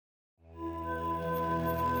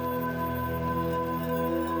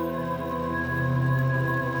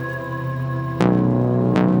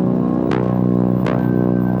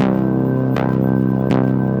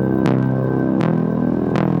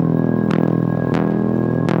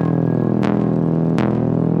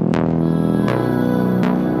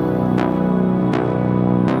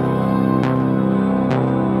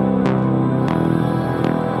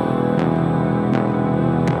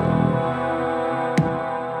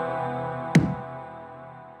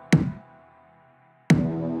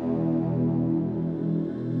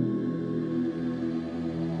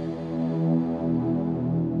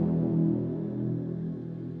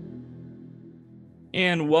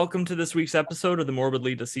And welcome to this week's episode of the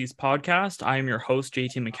Morbidly Deceased podcast. I am your host,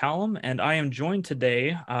 JT McCallum, and I am joined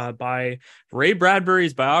today by Ray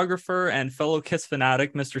Bradbury's biographer and fellow Kiss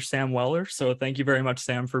fanatic, Mr. Sam Weller. So thank you very much,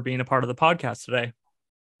 Sam, for being a part of the podcast today.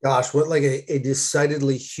 Gosh, what a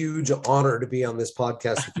decidedly huge honor to be on this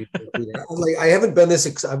podcast with you. I haven't been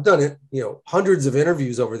this, I've done it, hundreds of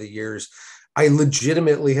interviews over the years. I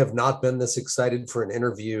legitimately have not been this excited for an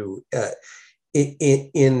interview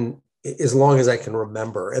in as long as I can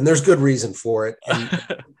remember. And there's good reason for it. And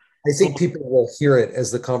I think people will hear it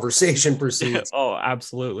as the conversation proceeds. Oh,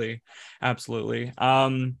 absolutely. Absolutely.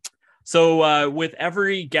 So with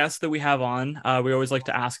every guest that we have on, we always like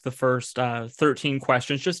to ask the first 13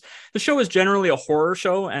 questions. Just the show is generally a horror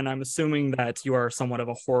show, and I'm assuming that you are somewhat of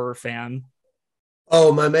a horror fan.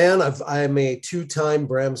 Oh, my man, I'm a two-time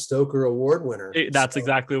Bram Stoker Award winner. That's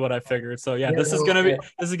exactly what I figured. So yeah, this is gonna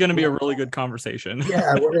be a really good conversation.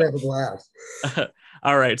 Yeah, we're gonna have a blast.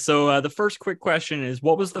 All right. So the first quick question is,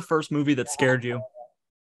 what was the first movie that scared you?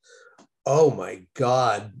 Oh my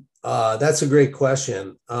God, that's a great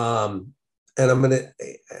question. And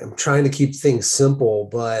I'm trying to keep things simple,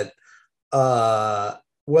 but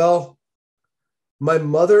well, my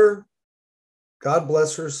mother, God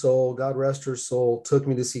bless her soul, God rest her soul, took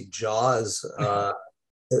me to see Jaws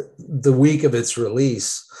the week of its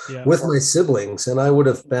release with my siblings. And I would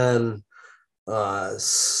have been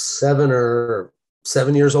 7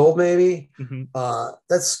 years old, maybe. Mm-hmm.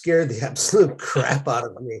 That scared the absolute crap out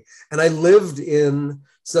of me. And I lived in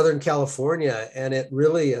Southern California, and it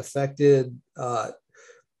really affected,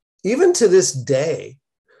 even to this day,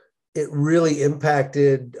 it really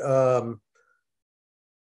impacted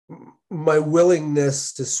my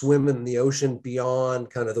willingness to swim in the ocean beyond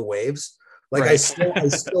kind of the waves. Like right. I still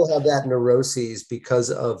have that neuroses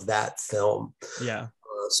because of that film. Yeah.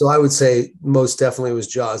 So I would say most definitely was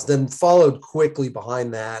Jaws. Then followed quickly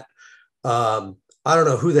behind that. I don't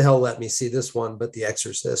know who the hell let me see this one, but The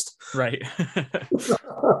Exorcist. Right.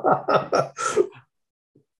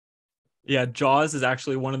 Yeah, Jaws is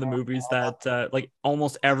actually one of the movies that like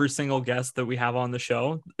almost every single guest that we have on the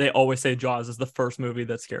show, they always say Jaws is the first movie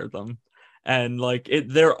that scared them. And like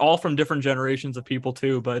they're all from different generations of people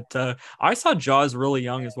too. But I saw Jaws really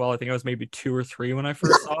young as well. I think I was maybe 2 or 3 when I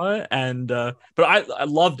first saw it. And but I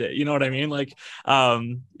loved it. You know what I mean? Like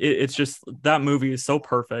it's just that movie is so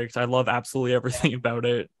perfect. I love absolutely everything about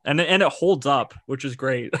it. And it holds up, which is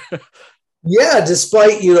great. Yeah,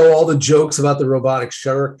 despite all the jokes about the robotic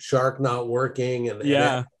shark not working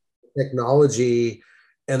and technology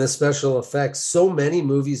and the special effects, so many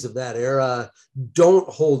movies of that era don't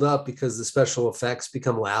hold up because the special effects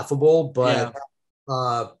become laughable, but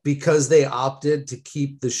because they opted to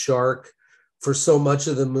keep the shark for so much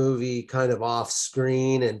of the movie kind of off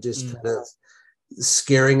screen and just kind of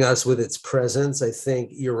scaring us with its presence, I think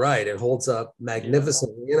you're right. It holds up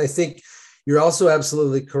magnificently. And I think you're also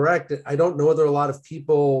absolutely correct. I don't know whether a lot of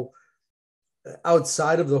people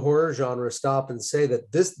outside of the horror genre stop and say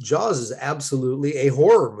that this Jaws is absolutely a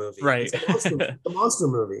horror movie. Right. It's a monster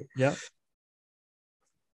movie. Yeah.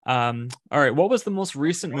 All right. What was the most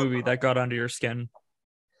recent movie that got under your skin?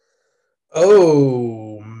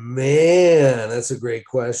 Oh man, that's a great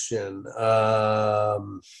question.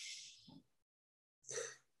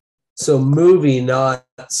 So movie, not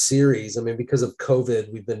series. I mean, because of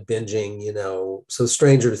COVID, we've been binging, so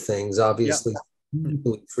Stranger Things obviously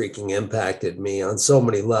deeply freaking impacted me on so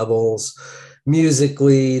many levels.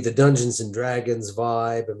 Musically, the Dungeons and Dragons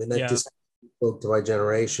vibe. I mean, that just spoke to my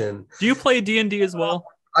generation. Do you play D&D as well?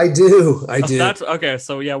 I do. That's okay.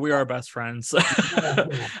 So yeah, we are best friends. So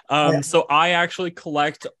I actually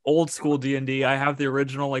collect old school D&D. I have the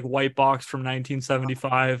original like white box from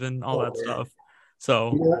 1975 and all that stuff.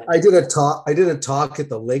 So I did a talk at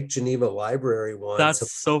the Lake Geneva Library once.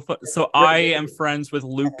 That's so fun. So I am friends with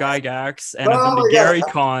Luke Gygax, and I've been to Gary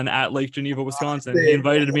Con at Lake Geneva, Wisconsin. He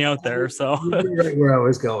invited me out there. So you knew right where I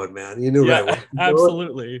was going, man. You knew right where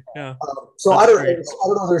absolutely. Yeah. So I don't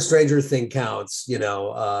know if Stranger Thing counts,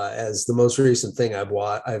 as the most recent thing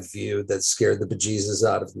I've viewed that scared the bejesus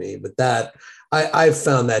out of me. But that I've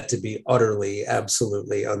found that to be utterly,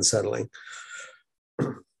 absolutely unsettling.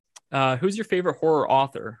 Who's your favorite horror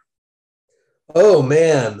author? Oh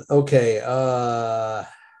man. Okay. I'm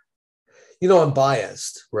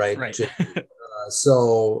biased, right?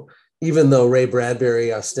 So even though Ray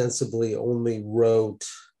Bradbury ostensibly only wrote,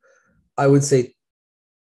 I would say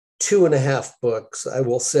 2.5 books, I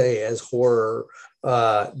will say, as horror,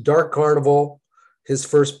 Dark Carnival, his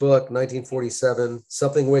first book, 1947,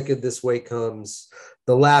 Something Wicked This Way Comes,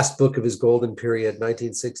 the last book of his golden period,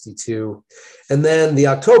 1962. And then The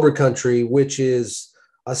October Country, which is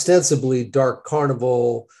ostensibly Dark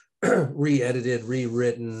Carnival, re-edited,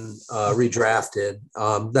 rewritten, redrafted.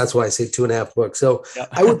 That's why I say 2.5 books. So Yeah.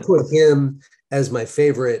 I would put him as my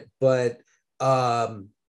favorite, but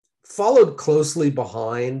followed closely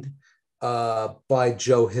behind by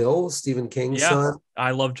Joe Hill, Stephen King's son.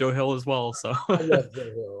 I love Joe Hill as well. So I love Joe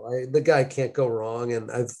Hill. The guy can't go wrong,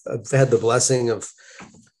 and I've had the blessing of.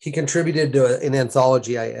 He contributed to an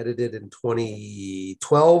anthology I edited in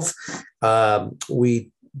 2012.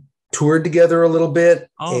 We toured together a little bit.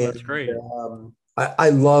 Oh, and, that's great. I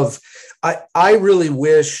really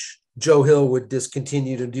wish Joe Hill would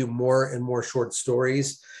discontinue to do more and more short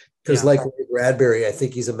stories, because like Ray Bradbury, I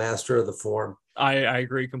think he's a master of the form. I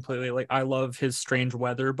agree completely. Like, I love his Strange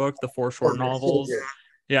Weather book, the 4 short novels.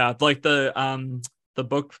 Yeah, like the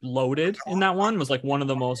book Loaded in that one was like one of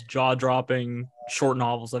the most jaw-dropping short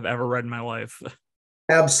novels I've ever read in my life.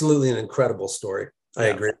 Absolutely an incredible story. I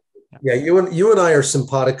agree. Yeah, you and I are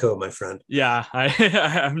simpatico, my friend. Yeah,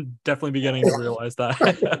 I'm definitely beginning to realize that.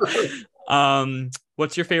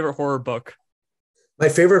 What's your favorite horror book? My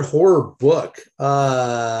favorite horror book.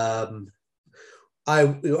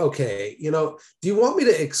 Okay, do you want me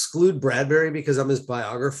to exclude Bradbury because I'm his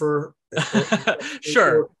biographer?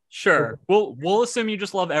 Sure. We'll assume you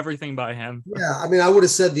just love everything by him. Yeah, I mean, I would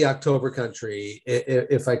have said The October Country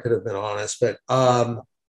if I could have been honest, but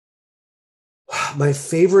my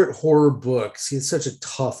favorite horror book. See, it's such a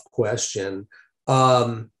tough question.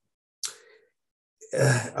 Again,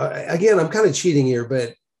 I'm kind of cheating here,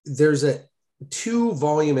 but there's a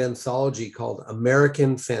 2-volume anthology called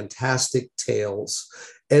American Fantastic Tales,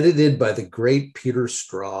 edited by the great Peter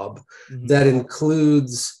Straub, that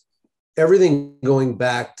includes everything going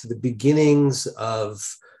back to the beginnings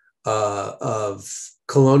of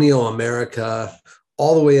colonial America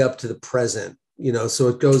all the way up to the present. So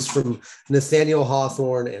it goes from Nathaniel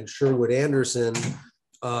Hawthorne and Sherwood Anderson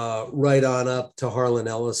right on up to Harlan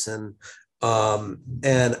Ellison.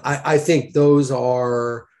 And I think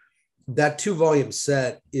that 2-volume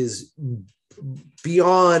set is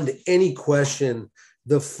beyond any question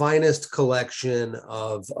the finest collection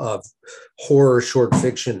of horror short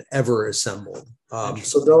fiction ever assembled.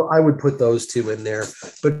 So I would put those 2 in there,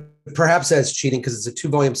 but perhaps that's cheating because it's a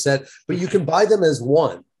 2-volume set, but you can buy them as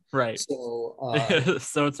one. Right. So,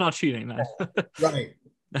 so it's not cheating then. Right.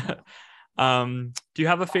 Do you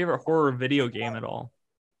have a favorite horror video game at all?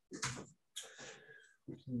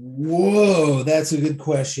 Whoa, that's a good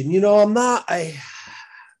question.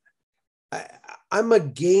 I'm a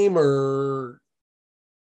gamer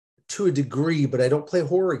to a degree, but I don't play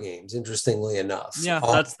horror games, interestingly enough. Yeah,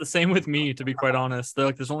 that's the same with me, to be quite honest.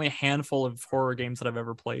 There's only a handful of horror games that I've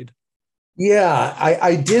ever played. Yeah,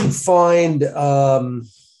 I did find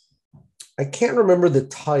I can't remember the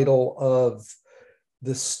title of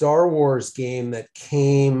the Star Wars game that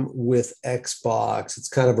came with Xbox. It's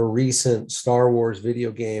kind of a recent Star Wars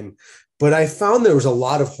video game, but I found there was a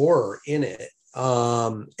lot of horror in it.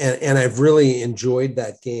 And I've really enjoyed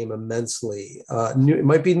that game immensely. It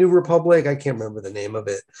might be New Republic. I can't remember the name of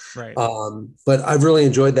it. Right. But I've really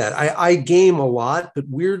enjoyed that. I game a lot, but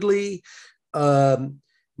weirdly,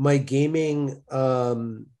 my gaming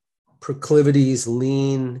proclivities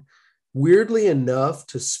lean weirdly enough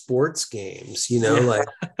to sports games, like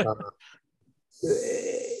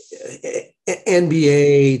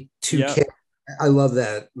NBA 2K. Yep. I love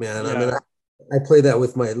that, man. Yeah. I mean, I play that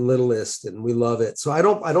with my littlest and we love it. So I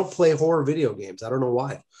don't play horror video games. I don't know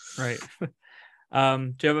why. Right.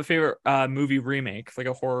 Do you have a favorite movie remake, like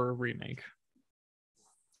a horror remake?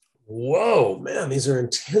 Whoa, man, these are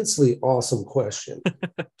intensely awesome questions.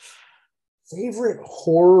 Favorite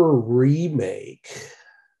horror remake?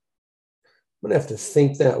 I'm gonna have to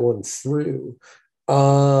think that one through.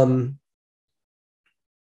 Let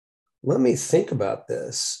me think about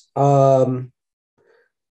this. I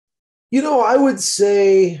would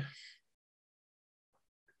say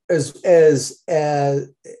as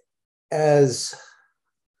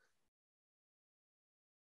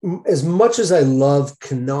much as I love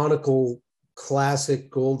canonical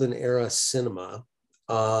classic golden era cinema,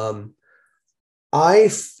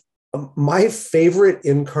 my favorite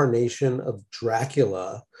incarnation of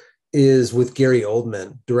Dracula is with Gary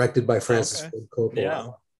Oldman, directed by Francis Ford Coppola. Yeah.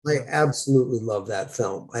 I absolutely love that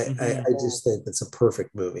film. I just think it's a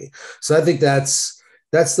perfect movie. So I think that's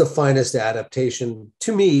the finest adaptation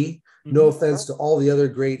to me. No offense to all the other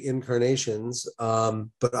great incarnations,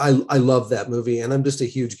 but I love that movie, and I'm just a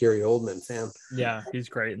huge Gary Oldman fan. Yeah, he's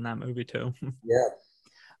great in that movie too. Yeah.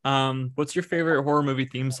 What's your favorite horror movie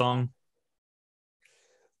theme song?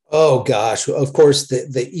 Oh gosh, of course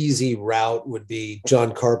the easy route would be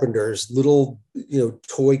John Carpenter's little,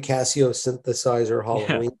 toy Casio synthesizer Yeah.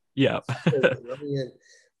 Halloween. Yeah. So brilliant.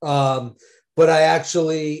 Um, but I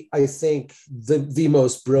think the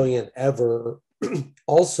most brilliant ever,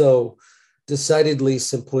 also decidedly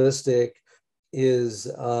simplistic, is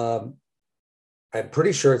I'm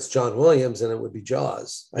pretty sure it's John Williams, and it would be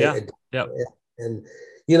Jaws. Yeah. Yep. And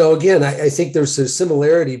again, I think there's a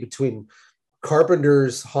similarity between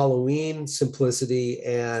Carpenter's Halloween simplicity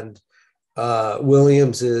and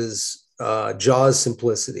Williams's Jaws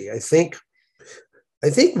simplicity. I think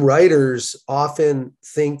writers often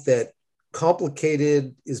think that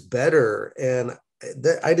complicated is better, and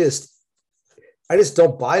I just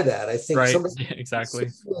don't buy that. I think Right. sometimes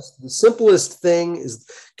Exactly. the simplest thing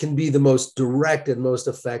can be the most direct and most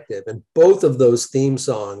effective, and both of those theme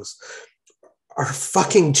songs are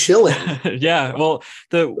fucking chilling. Yeah, well,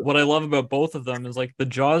 what I love about both of them is like the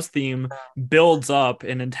Jaws theme builds up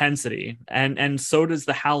in intensity, and so does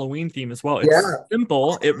the Halloween theme as well. It's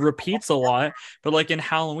simple, it repeats a lot, but like in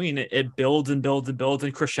Halloween, it builds and builds and builds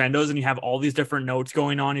and crescendos, and you have all these different notes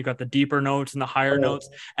going on. You got the deeper notes and the higher notes,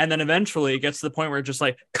 and then eventually it gets to the point where it just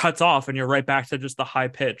like cuts off, and you're right back to just the high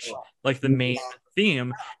pitch, like the main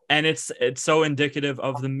theme. And it's so indicative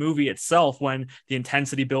of the movie itself, when the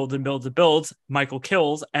intensity builds and builds and builds, Michael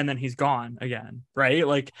kills, and then he's gone again, right?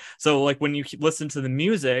 Like, so like when you listen to the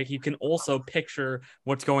music, you can also picture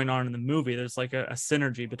what's going on in the movie. There's like a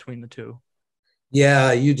synergy between the two.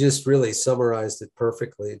 Yeah, you just really summarized it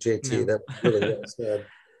perfectly, JT. Yeah. That was really well said.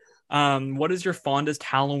 What is your fondest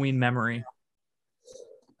Halloween memory?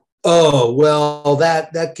 Oh, well,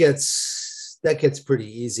 that gets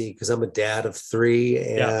pretty easy because I'm a dad of three,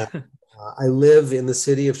 and Yeah. I live in the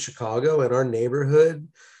city of Chicago, and our neighborhood,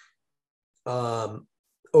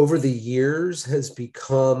 over the years, has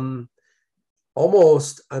become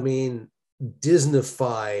almost, Disneyfied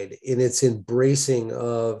in its embracing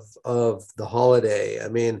of the holiday. I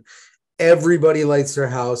mean, everybody lights their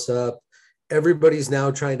house up. Everybody's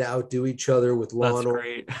now trying to outdo each other with lawn. That's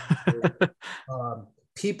great.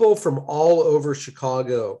 People from all over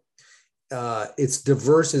Chicago, it's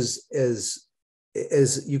diverse as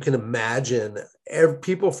you can imagine.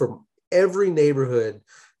 People from every neighborhood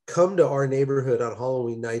come to our neighborhood on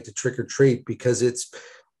Halloween night to trick or treat, because it's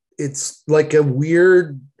like a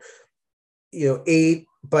weird, 8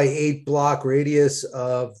 by 8 block radius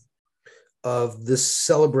of this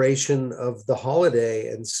celebration of the holiday.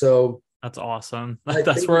 And so that's awesome.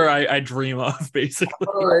 That's where I dream of, basically.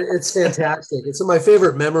 It's fantastic. It's my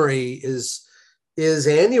favorite memory is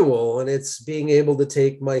annual, and it's being able to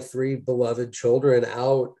take my three beloved children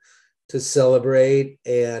out to celebrate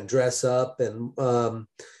and dress up. And one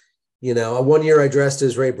year I dressed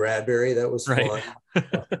as Ray Bradbury. That was fun.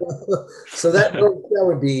 So that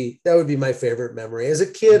would be my favorite memory. As a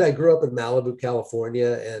kid, I grew up in Malibu,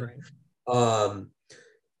 California, and I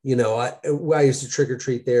used to trick or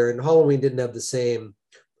treat there, and Halloween didn't have the same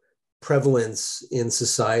prevalence in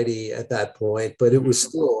society at that point, but it was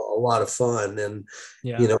still a lot of fun. And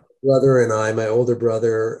brother and I, my older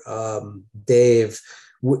brother, Dave,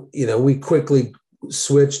 we quickly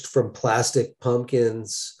switched from plastic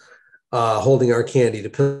pumpkins holding our candy to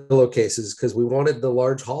pillowcases, because we wanted the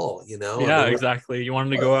large haul. Yeah, exactly. You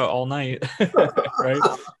wanted to go out all night. Right?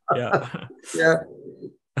 Yeah.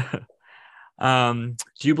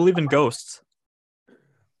 Do you believe in ghosts?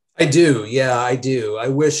 I do. Yeah, I do. I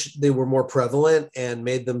wish they were more prevalent and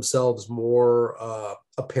made themselves more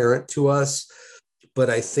apparent to us. But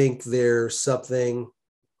I think there's something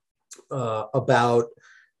about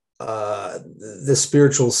the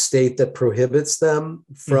spiritual state that prohibits them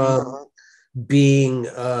from being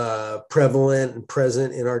prevalent and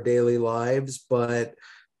present in our daily lives. But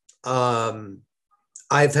we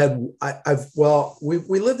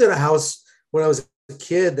lived in a house when I was a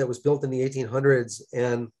kid that was built in the 1800s,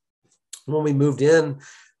 and when we moved in,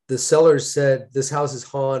 the sellers said, "This house is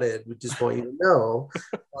haunted. We just want you to know."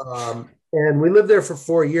 And we lived there for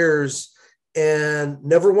 4 years and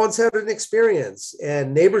never once had an experience.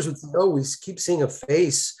 And neighbors would say, "Oh, we keep seeing a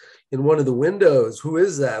face in one of the windows. Who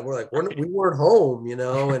is that?" We're like, we weren't home,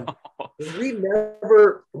 and we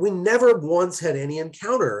never once had any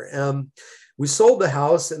encounter. We sold the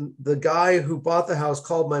house, and the guy who bought the house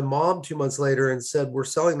called my mom 2 months later and said, "We're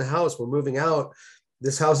selling the house. We're moving out.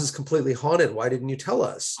 This house is completely haunted. Why didn't you tell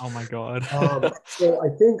us?" Oh my God. So I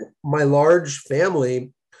think my large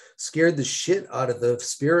family scared the shit out of the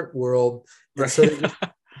spirit world. And so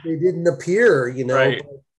they didn't appear, Right.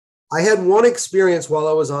 I had one experience while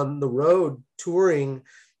I was on the road touring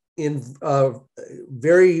in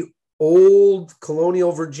very old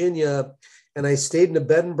colonial Virginia, and I stayed in a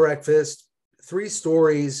bed and breakfast, 3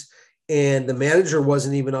 stories, and the manager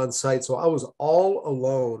wasn't even on site. So I was all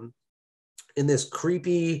alone in this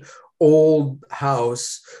creepy old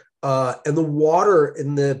house. And the water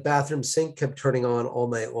in the bathroom sink kept turning on all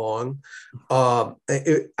night long.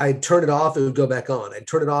 I'd turn it off, it would go back on. I'd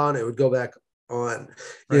turn it on, it would go back on.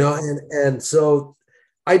 You know, and so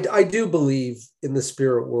I do believe in the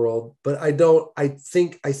spirit world, but I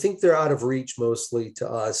think they're out of reach mostly to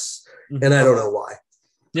us, and I don't know why.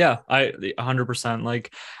 Yeah, I 100%.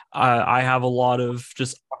 Like, I have a lot of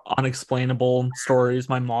just unexplainable stories.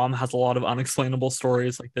 My mom has a lot of unexplainable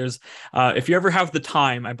stories. Like, there's, if you ever have the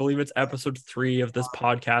time, I believe it's episode 3 of this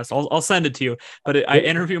podcast. I'll send it to you. But I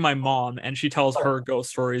interview my mom, and she tells her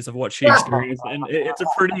ghost stories of what she experienced, and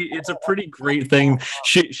it's a pretty great thing.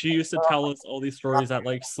 She used to tell us all these stories at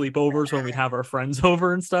like sleepovers when we'd have our friends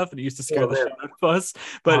over and stuff, and it used to scare the shit out of us.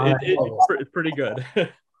 But it's pretty good.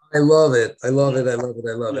 I love it. I love it. I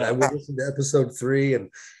would listen to episode 3, and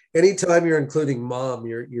anytime you're including mom,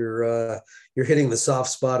 you're hitting the soft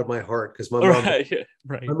spot of my heart, because my mom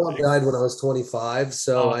died when I was 25.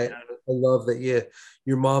 So I love that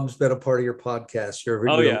your mom's been a part of your podcast.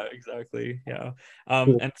 Yeah, exactly. Yeah.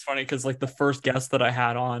 Cool. And it's funny because like the first guest that I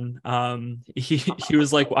had on, he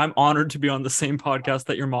was like, well, I'm honored to be on the same podcast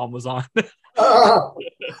that your mom was on.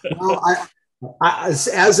 Well,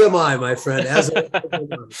 as am I, my friend. As am I.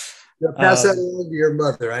 Pass that along to your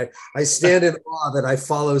mother. I stand in awe that I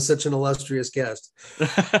follow such an illustrious guest.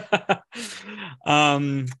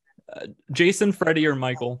 Jason, Freddie, or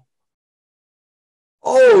Michael?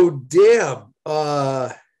 Oh, damn.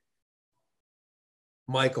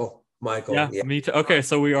 Michael. Yeah, me too. Okay,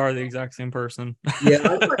 so we are the exact same person.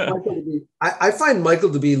 Yeah, I find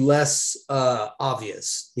Michael to be less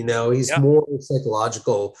obvious. You know, he's more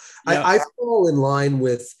psychological. Yeah. I fall in line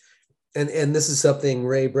with, and this is something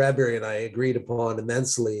Ray Bradbury and I agreed upon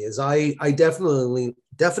immensely, is I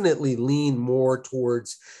definitely lean more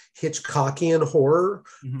towards Hitchcockian horror,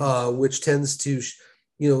 which tends to,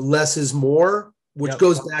 less is more, which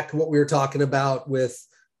goes back to what we were talking about with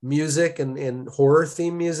music and horror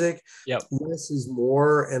theme music. Less is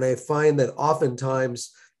more. And I find that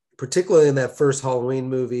oftentimes, particularly in that first Halloween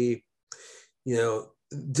movie,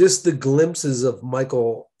 just the glimpses of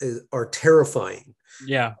Michael are terrifying.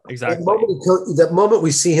 Yeah, exactly. That moment we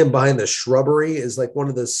see him behind the shrubbery is like one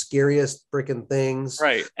of the scariest freaking things.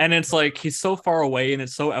 Right. And it's like he's so far away and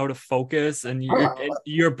it's so out of focus, and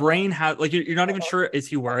your brain has like you're not even sure, is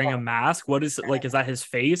he wearing a mask? What is it like? Is that his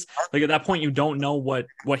face? Like at that point you don't know what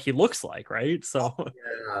he looks like, right? So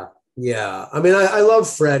yeah. I mean, I love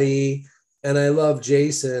Freddie and I love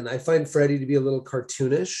Jason. I find Freddie to be a little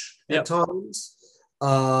cartoonish at times.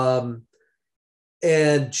 And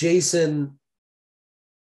Jason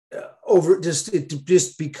it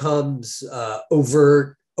just becomes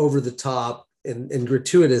overt, over the top, and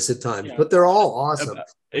gratuitous at times, but they're all awesome.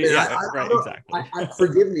 Exactly.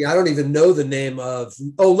 Forgive me, I don't even know the name of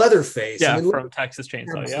Leatherface. Yeah, I mean, from Texas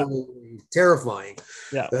Chainsaw. Absolutely terrifying.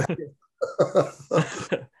 Yeah.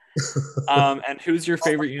 And who's your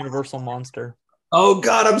favorite Universal monster? Oh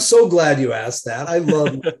God, I'm so glad you asked that. I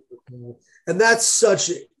love and that's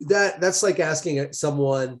like asking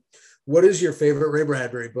someone, what is your favorite Ray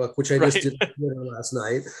Bradbury book, which I just did last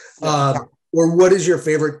night, or what is your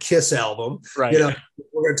favorite Kiss album? Right. We're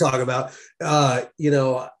going to talk about. That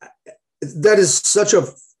is such a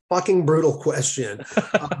fucking brutal question.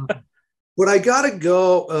 But I gotta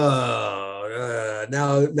go.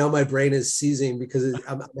 Now my brain is seizing because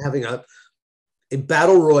I'm having a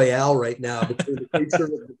battle royale right now between the Creature of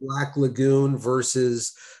the Black Lagoon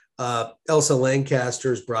versus Elsa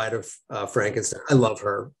Lancaster's Bride of Frankenstein. I love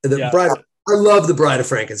her. I love the Bride of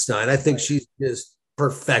Frankenstein. I think she's just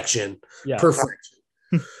perfection. Yeah. Perfection.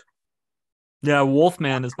 Yeah,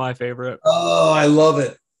 Wolfman is my favorite. Oh, I love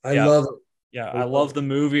it. I love it. Yeah, I love the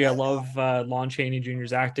movie. I love Lon Chaney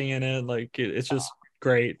Jr.'s acting in it. Like it's just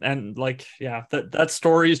great. And like, that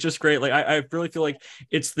story is just great. Like I really feel like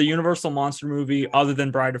it's the Universal monster movie other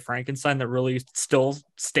than Bride of Frankenstein that really still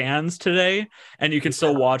stands today, and you can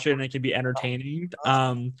still watch it and it can be entertaining.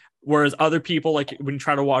 Whereas other people, like when you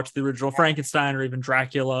try to watch the original Frankenstein or even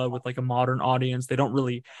Dracula with like a modern audience, they don't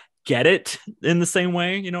really get it in the same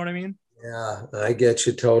way. You know what I mean? Yeah, I get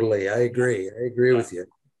you totally. I agree with you.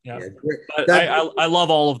 Yeah, but I love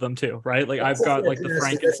all of them too, right? Like I've got like the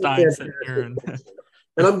Frankenstein sitting here,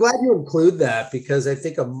 and I'm glad you include that, because I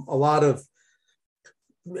think a lot of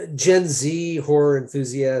Gen Z horror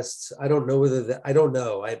enthusiasts, I don't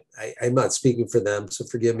know I'm not speaking for them, so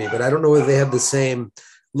forgive me, but I don't know whether they have the same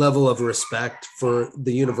level of respect for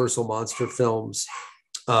the Universal monster films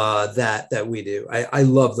that we do. I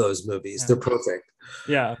love those movies. Yeah. They're perfect.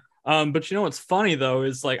 Yeah. But you know what's funny though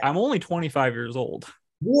is like I'm only 25 years old.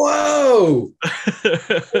 Whoa.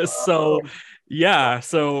 So yeah,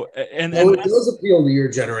 so and Well, it does appeal to your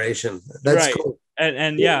generation. That's right. cool.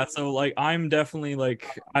 And yeah, so like I'm definitely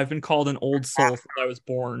like I've been called an old soul since I was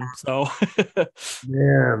born. So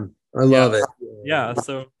Man, I yeah. love it. Yeah,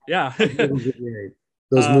 so yeah. Those movies are great.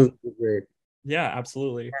 Those um movies are great. yeah,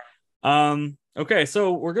 absolutely. Okay,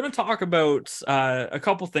 so we're gonna talk about a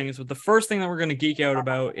couple things, but the first thing that we're gonna geek out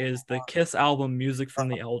about is the Kiss album Music from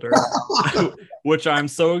the Elder, which I'm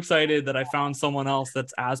so excited that I found someone else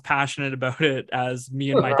that's as passionate about it as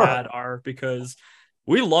me and my dad are, because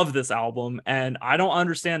we love this album and I don't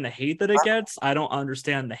understand the hate that it gets. I don't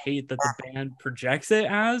understand the hate that the band projects it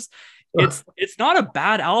as. It's not a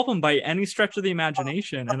bad album by any stretch of the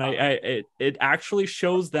imagination, and it actually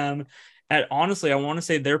shows them at, honestly, I want to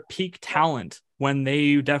say their peak talent when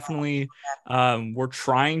they definitely were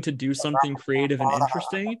trying to do something creative and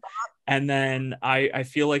interesting. And then I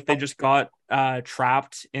feel like they just got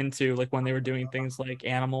trapped into, like, when they were doing things like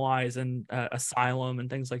Animalize and Asylum and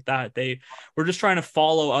things like that. They were just trying to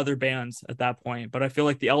follow other bands at that point. But I feel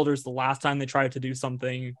like the Elders, the last time they tried to do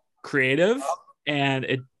something creative, and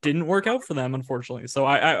it didn't work out for them, unfortunately. So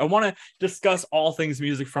I want to discuss all things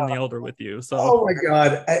Music from the Elder with you. So oh my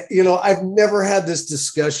God, I've never had this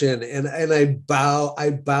discussion, and I bow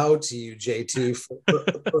to you, JT, for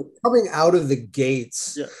coming out of the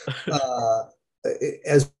gates. yeah.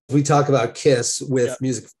 As we talk about Kiss with Yeah.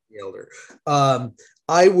 Music from the Elder,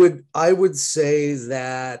 I would say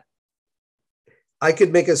that I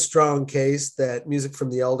could make a strong case that Music from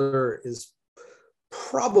the Elder is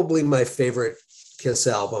probably my favorite Kiss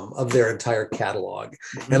album of their entire catalog.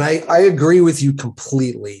 Mm-hmm. And I agree with you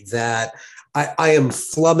completely that I am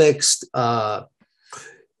flummoxed,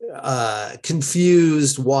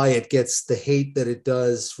 confused why it gets the hate that it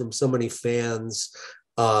does from so many fans.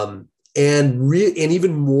 And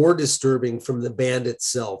even more disturbing from the band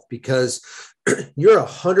itself, because you're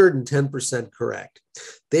 110% correct.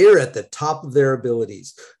 They are at the top of their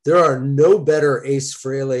abilities. There are no better Ace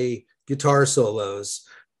Frehley guitar solos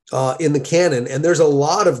in the canon, and there's a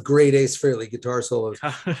lot of great Ace Frehley guitar solos.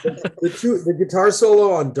 The guitar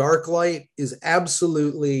solo on Dark Light is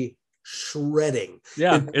absolutely shredding.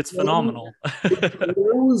 Yeah, it's phenomenal. It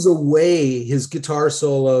blows away his guitar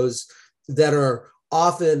solos that are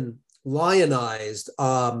often lionized.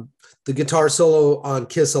 The guitar solo on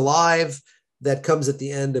Kiss Alive that comes at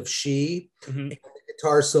the end of She, mm-hmm. and the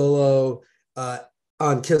guitar solo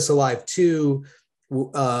on Kiss Alive 2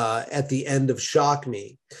 at the end of Shock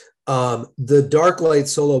Me. The Dark Light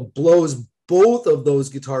solo blows both of those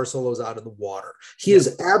guitar solos out of the water. He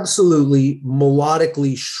is absolutely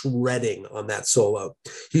melodically shredding on that solo.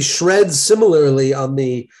 He shreds similarly on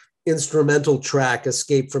the instrumental track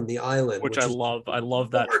Escape from the Island, which I love. I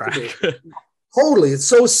love that track. Totally. It's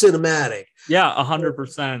so cinematic. Yeah,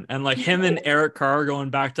 100%. And like him and Eric Carr going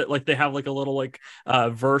back to, like, they have like a little like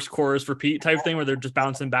verse chorus repeat type thing where they're just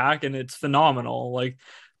bouncing back, and it's phenomenal. Like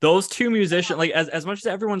those two musicians, like as much as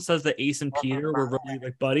everyone says that Ace and Peter were really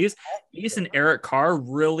like buddies, Ace and Eric Carr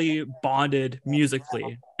really bonded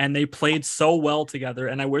musically, and they played so well together.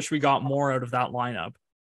 And I wish we got more out of that lineup.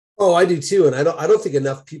 Oh, I do too. And I don't think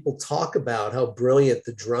enough people talk about how brilliant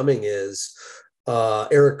the drumming is.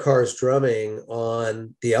 Eric Carr's drumming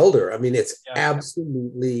on The Elder. I mean, it's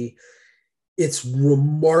absolutely, it's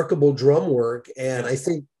remarkable drum work. And I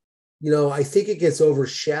think it gets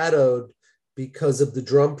overshadowed because of the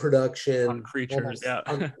drum production on Creatures,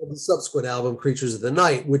 on the subsequent album, Creatures of the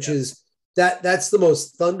Night, which is that's the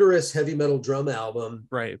most thunderous heavy metal drum album.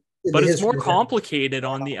 Right. But it's more complicated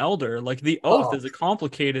on The Elder. Like The Oath is a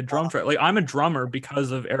complicated drum track. Like I'm a drummer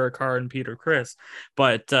because of Eric Carr and Peter Criss,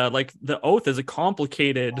 but like The Oath is a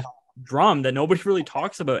complicated drum that nobody really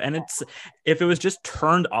talks about. And it's, if it was just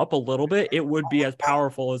turned up a little bit, it would be as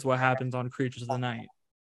powerful as what happens on Creatures of the Night.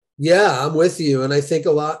 Yeah, I'm with you. And I think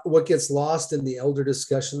a lot what gets lost in the Elder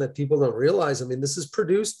discussion that people don't realize, I mean, this is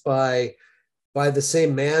produced by the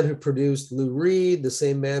same man who produced Lou Reed, the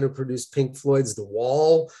same man who produced Pink Floyd's The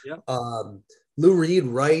Wall. Yep. Lou Reed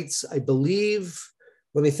writes, I believe,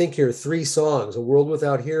 let me think here, 3 songs: A World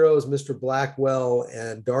Without Heroes, Mr. Blackwell,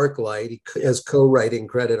 and Dark Light. He has co-writing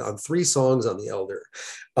credit on 3 songs on The Elder.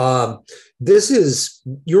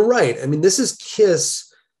 You're right. I mean, this is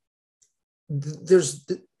Kiss. There's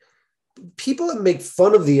people that make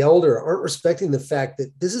fun of The Elder aren't respecting the fact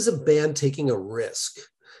that this is a band taking a risk.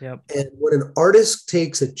 Yep. And when an artist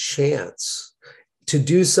takes a chance to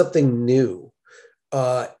do something new,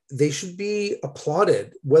 they should be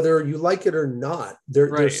applauded, whether you like it or not. They're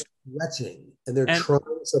stretching. and they're trying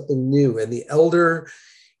something new. And The Elder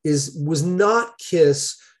was not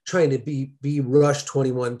Kiss trying to be Rush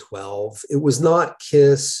 2112. It was not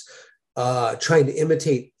Kiss trying to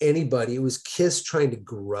imitate anybody. It was Kiss trying to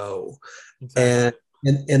grow. Exactly.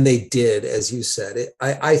 And they did, as you said.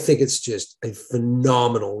 I think it's just a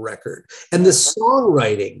phenomenal record. And the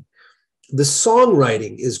songwriting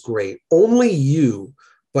is great. Only You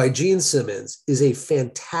by Gene Simmons is a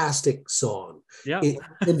fantastic song. Yeah.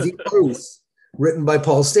 And The Oath, written by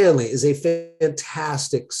Paul Stanley, is a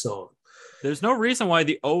fantastic song. There's no reason why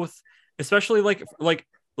The Oath, especially like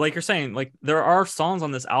you're saying, like there are songs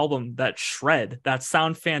on this album that shred, that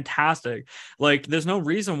sound fantastic. Like there's no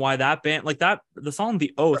reason why that band, like that, the song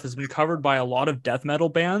The Oath has been covered by a lot of death metal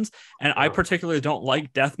bands, and I particularly don't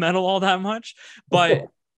like death metal all that much, but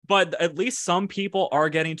at least some people are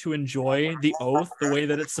getting to enjoy The Oath the way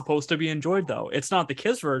that it's supposed to be enjoyed, though. It's not the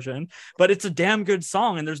Kiss version, but it's a damn good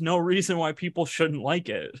song, and there's no reason why people shouldn't like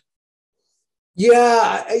it.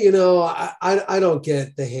 Yeah, I don't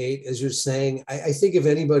get the hate, as you're saying. I think if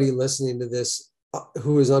anybody listening to this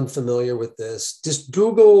who is unfamiliar with this, just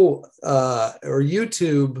Google or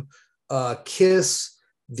YouTube Kiss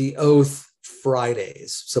The Oath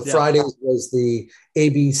Fridays. So Fridays was the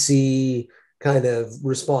ABC kind of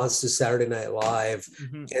response to Saturday Night Live,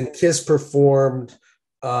 and Kiss performed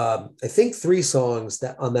I think 3 songs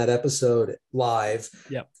that on that episode live.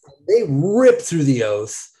 Yep. They ripped through The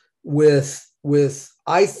Oath with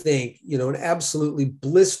I think, an absolutely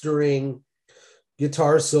blistering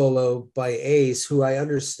guitar solo by Ace, who I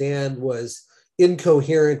understand was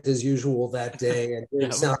incoherent as usual that day, and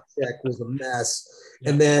the sound check was a mess.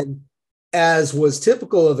 And then, as was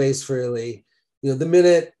typical of Ace Frehley, the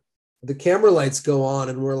minute the camera lights go on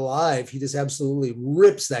and we're live, he just absolutely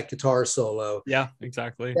rips that guitar solo. Yeah,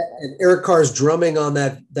 exactly. And Eric Carr's drumming on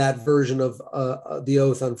that version of The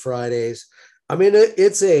Oath on Fridays. I mean,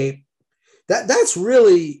 that's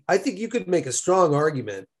really, I think you could make a strong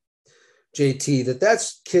argument, JT,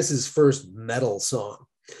 that's Kiss's first metal song.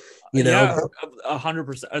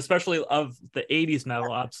 100%, especially of the 80s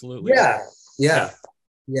metal. Absolutely. Yeah.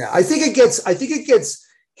 I think it gets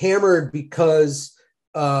hammered because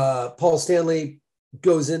Paul Stanley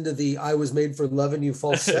goes into the "I was made for loving you"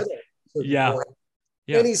 falsetto.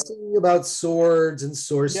 And he's singing about swords and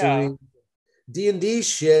sorcery, D&D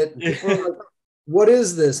shit. And people are like, what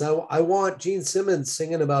is this? I want Gene Simmons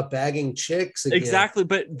singing about bagging chicks again. Exactly,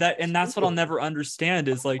 but that's what I'll never understand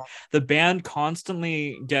is like the band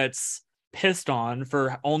constantly gets pissed on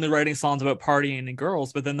for only writing songs about partying and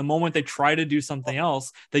girls, but then the moment they try to do something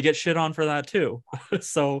else, they get shit on for that too.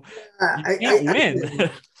 So you can't win.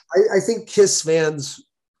 I think Kiss fans,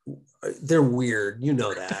 they're weird. You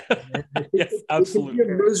know that. Yes, absolutely.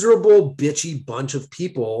 A miserable, bitchy bunch of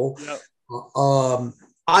people. Yep.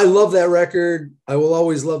 I love that record. I will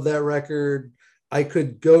always love that record. I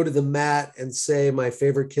could go to the mat and say my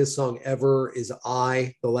favorite Kiss song ever is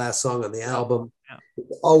the last song on the album. Yeah.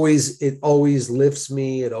 It always lifts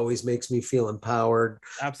me. It always makes me feel empowered.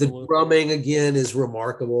 Absolutely. The drumming again is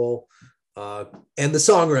remarkable. And the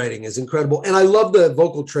songwriting is incredible. And I love the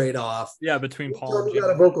vocal trade-off. Yeah, between Paul and Gene. Got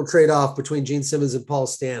a vocal trade-off between Gene Simmons and Paul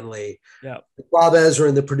Stanley. Yeah. Bob Ezra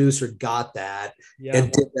and the producer got that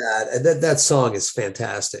and did that. And that song is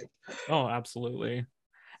fantastic. Oh, absolutely.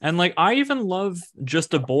 And like I even love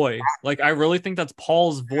Just a Boy. Like I really think that's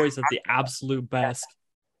Paul's voice at the absolute best.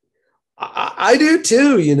 I do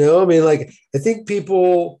too, I mean, like I think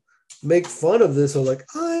people make fun of this or like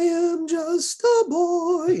I am just a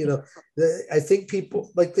boy, I think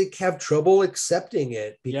people like they have trouble accepting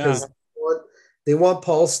it because they want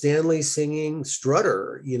Paul Stanley singing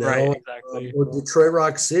Strutter, right, exactly. Or Detroit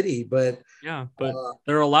Rock City, but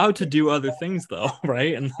they're allowed to do other things though,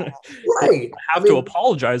 right? And right, have to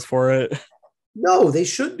apologize for it. No, they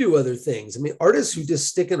should do other things. I mean, artists who just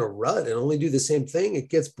stick in a rut and only do the same thing, it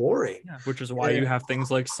gets boring. Yeah, which is why you have things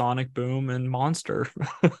like Sonic Boom and Monster.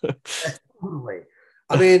 Totally.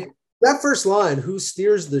 I mean, that first line, "Who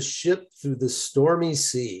steers the ship through the stormy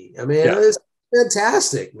sea?" I mean, it's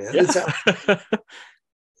fantastic, man.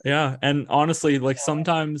 Yeah. And honestly, like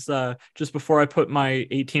sometimes just before I put my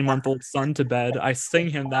 18-month-old son to bed, I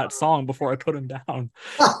sing him that song before I put him down.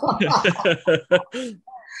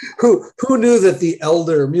 Who knew that the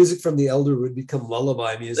Elder music from the Elder would become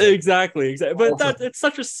lullaby music? Exactly. But it's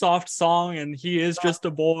such a soft song, and he is just a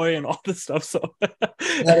boy and all this stuff. So that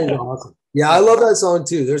is awesome. Yeah, I love that song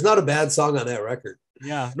too. There's not a bad song on that record.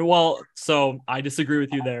 Yeah. Well, so I disagree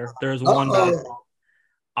with you there. There's one bad song.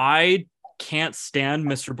 I can't stand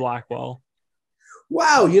Mr. Blackwell.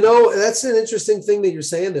 Wow, that's an interesting thing that you're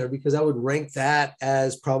saying there, because I would rank that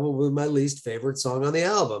as probably my least favorite song on the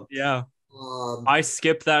album. Yeah. I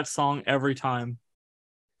skip that song every time.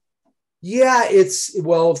 Yeah,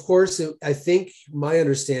 of course, I think my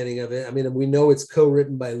understanding of it, I mean, we know it's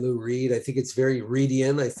co-written by Lou Reed. I think it's very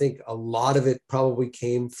Reedian. I think a lot of it probably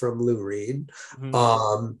came from Lou Reed.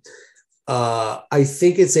 Mhm. I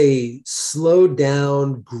think it's a slowed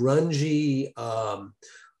down, grungy,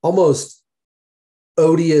 almost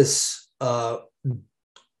odious uh,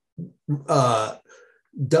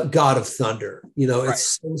 God of Thunder.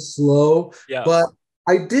 It's so slow, Yeah. but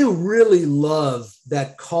I do really love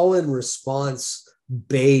that call and response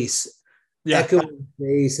bass, echoing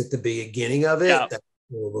bass at the beginning of it. Yeah. That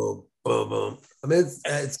boom, boom, boom, boom. I mean,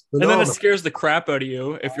 it's and then it scares the crap out of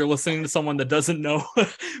you if you're listening to someone that doesn't know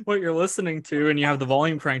what you're listening to, and you have the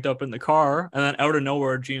volume cranked up in the car, and then out of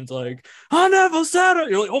nowhere, Gene's like, "I never said it."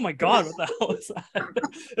 You're like, "Oh my god, what the hell is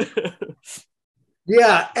that?"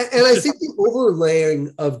 Yeah, and I think the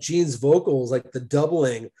overlaying of Gene's vocals, like the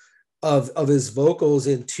doubling of his vocals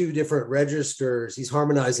in two different registers, he's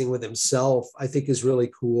harmonizing with himself, I think is really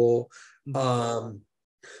cool.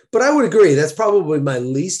 But I would agree, that's probably my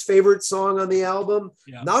least favorite song on the album.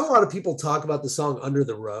 Yeah. Not a lot of people talk about the song Under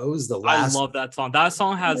the Rose. I love that song. That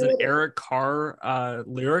song has an Eric Carr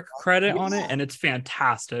lyric credit on it, and it's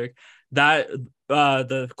fantastic. That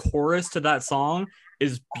the chorus to that song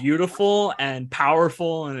is beautiful and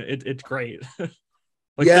powerful, and it's great.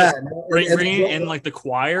 Bringing in like the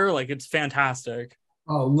choir, like it's fantastic.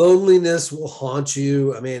 Oh, loneliness will haunt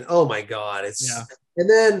you. I mean, oh my God, and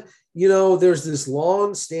then there's this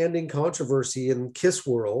long-standing controversy in Kiss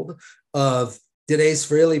world of, did Ace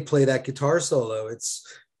Frehley play that guitar solo? It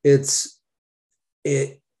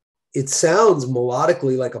sounds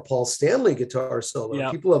melodically like a Paul Stanley guitar solo.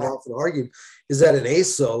 Yep. People have often argued, is that an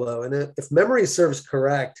Ace solo? And if memory serves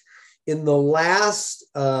correct, in the last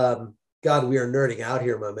God, we are nerding out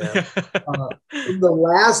here, my man. In the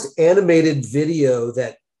last animated video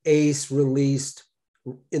that Ace released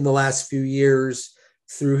in the last few years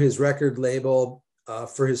through his record label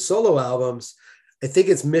for his solo albums, I think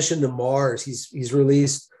it's Mission to Mars. He's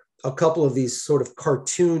released a couple of these sort of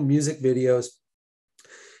cartoon music videos.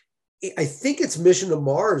 I think it's Mission to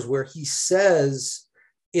Mars where he says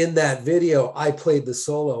in that video, I played the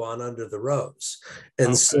solo on Under the Rose.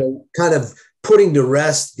 And so kind of putting to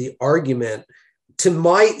rest the argument. To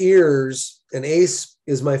my ears, and Ace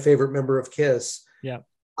is my favorite member of Kiss. Yeah.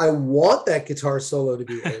 I want that guitar solo to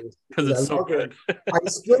be Ace. Because it's so good. I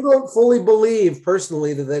still don't fully believe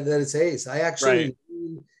personally that it's Ace. I actually,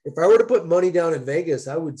 if I were to put money down in Vegas,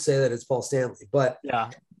 I would say that it's Paul Stanley. But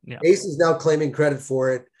Ace is now claiming credit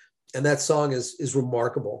for it. And that song is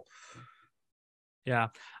remarkable. Yeah.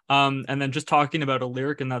 And then just talking about a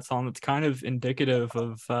lyric in that song that's kind of indicative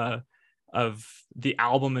of the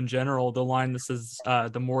album in general. The line that says,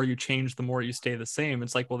 the more you change, the more you stay the same.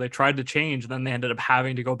 It's like, well, they tried to change, and then they ended up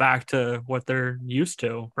having to go back to what they're used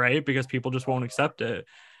to, right? Because people just won't accept it.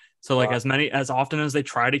 So like as often as they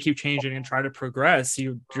try to keep changing and try to progress,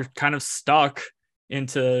 you're kind of stuck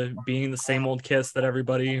into being the same old Kiss that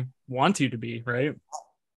everybody wants you to be, right?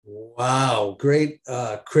 Wow, great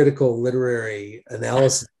critical literary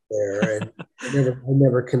analysis there. And I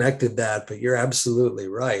never connected that, but you're absolutely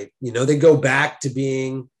right. They go back to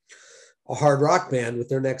being a hard rock band with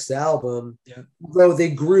their next album, though they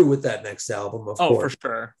grew with that next album, of course.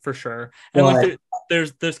 For sure. And like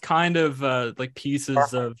there's kind of like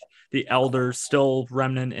pieces of the Elders still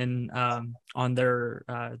remnant in on their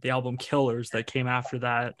the album Killers that came after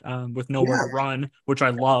that, with Nowhere to Run, which I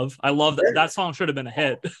love. That song should have been a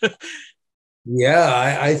hit.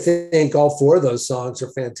 I think all four of those songs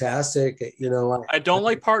are fantastic. I don't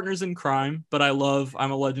like Partners in Crime, but I love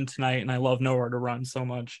I'm a Legend Tonight, and I love Nowhere to Run so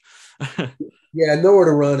much. Nowhere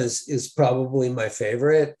to Run is probably my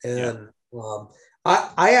favorite. And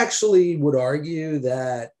I actually would argue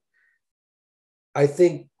that I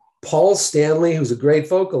think Paul Stanley, who's a great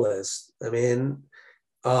vocalist, I mean,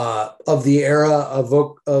 of the era of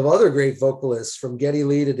other great vocalists, from Geddy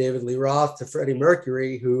Lee to David Lee Roth to Freddie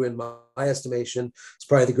Mercury, who in my estimation is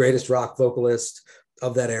probably the greatest rock vocalist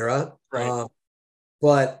of that era. Right.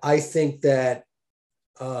 But I think that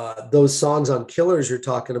those songs on Killers you're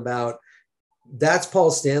talking about, that's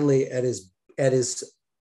Paul Stanley at his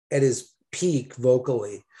peak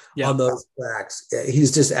vocally on those tracks.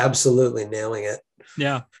 He's just absolutely nailing it.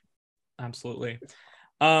 Yeah, absolutely.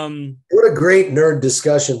 What a great nerd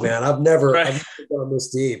discussion, man. I've never gone this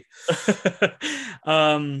deep.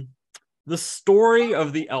 The story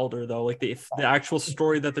of the Elder, though, like the actual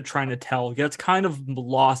story that they're trying to tell, gets kind of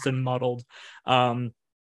lost and muddled.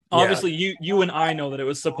 Obviously, you and I know that it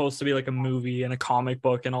was supposed to be like a movie and a comic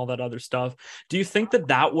book and all that other stuff. Do you think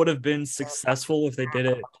that would have been successful if they did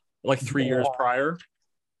it like 3 years prior.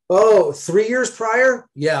 Oh, 3 years prior?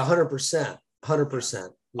 Yeah, 100%. 100%.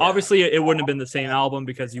 Yeah. Obviously, it wouldn't have been the same album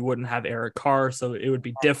because you wouldn't have Eric Carr, so it would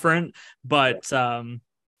be different. But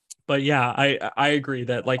yeah, I agree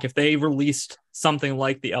that like if they released something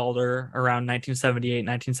like The Elder around 1978,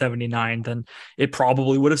 1979, then it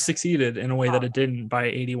probably would have succeeded in a way that it didn't by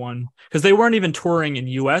 81, because they weren't even touring in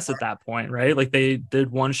US at that point, right? Like they did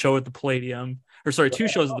one show at the Palladium, or sorry, two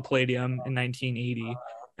shows at the Palladium in 1980,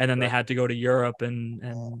 and then they had to go to Europe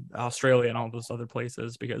and Australia and all those other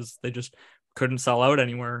places because they just couldn't sell out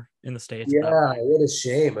anywhere in the States. Yeah, what a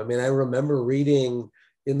shame. I mean, I remember reading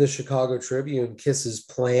in the Chicago Tribune Kiss's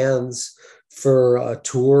plans for a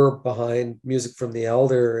tour behind Music from the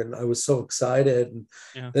Elder, and I was so excited,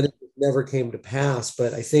 and then it never came to pass.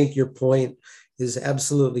 But I think your point is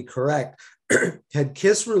absolutely correct. Had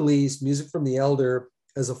Kiss released Music from the Elder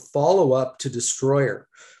as a follow-up to Destroyer,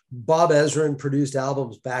 Bob Ezrin produced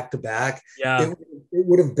albums back to back, it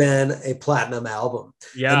would have been a platinum album.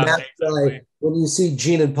 Yeah, and that's why when you see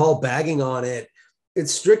Gene and Paul bagging on it,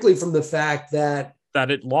 it's strictly from the fact that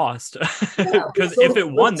it lost. Because if it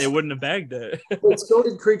won, they wouldn't have bagged it. But so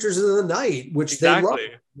did Creatures of the Night, which they loved,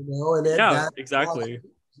 you know, and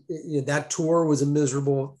that tour was a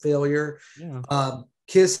miserable failure.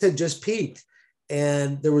 Kiss had just peaked,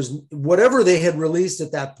 and there was whatever they had released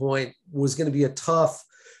at that point was going to be a tough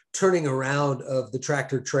turning around of the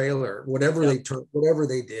tractor trailer, whatever they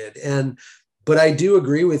did. But I do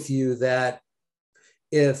agree with you that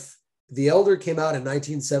if The Elder came out in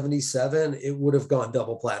 1977, it would have gone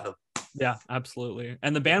double platinum. Yeah, absolutely.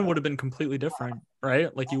 And the band would have been completely different,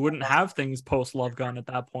 right? Like you wouldn't have things post Love Gun at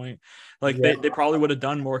that point. Like they probably would have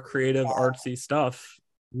done more creative, artsy stuff.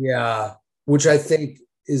 Yeah, which I think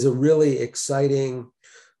is a really exciting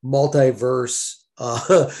multiverse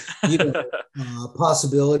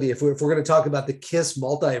possibility if we're going to talk about the Kiss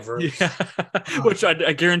multiverse. Which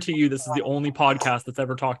I guarantee you this is the only podcast that's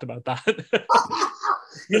ever talked about that.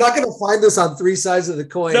 You're not going to find this on Three Sides of the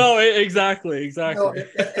Coin. No, exactly. You know,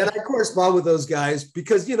 and I correspond with those guys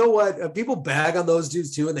because you know what, people bag on those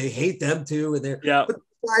dudes too, and they hate them too, and but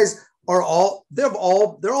guys are all they're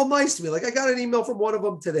all nice to me. Like I got an email from one of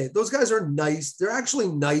them today. Those guys are nice. They're actually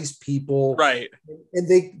nice people, right? And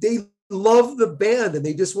they love the band and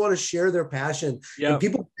they just want to share their passion. And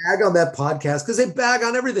people bag on that podcast because they bag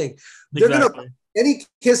on everything. They're gonna, any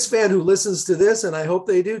Kiss fan who listens to this, and I hope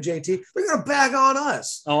they do, JT, they're gonna bag on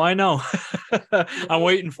us. Oh, I know. I'm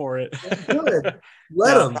waiting for it. Good.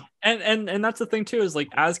 Let them. And that's the thing too, is like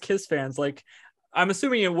as Kiss fans, like I'm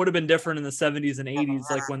assuming it would have been different in the 70s and 80s,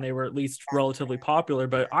 like when they were at least relatively popular.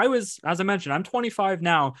 But I was, as I mentioned, I'm 25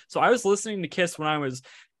 now. So I was listening to Kiss when I was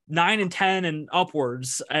 9 and 10 and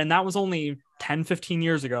upwards. And that was only 10, 15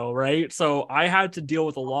 years ago, right? So I had to deal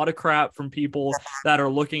with a lot of crap from people that are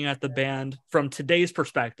looking at the band from today's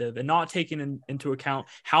perspective and not taking into account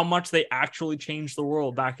how much they actually changed the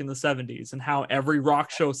world back in the 70s and how every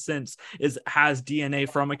rock show since has DNA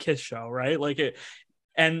from a Kiss show, right? Like it.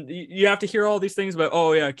 And you have to hear all these things about,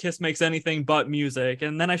 oh yeah, Kiss makes anything but music.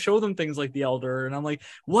 And then I show them things like The Elder and I'm like,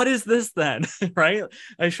 what is this then? Right?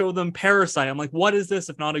 I show them Parasite. I'm like, what is this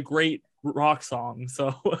if not a great rock song?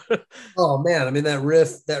 So oh man, I mean that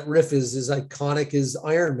riff is as iconic as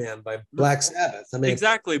Iron Man by Black Sabbath. I mean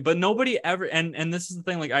exactly, but nobody ever, and this is the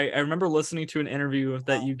thing, like I remember listening to an interview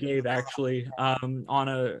that you gave actually on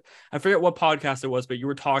I forget what podcast it was, but you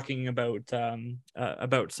were talking about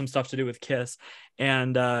some stuff to do with Kiss,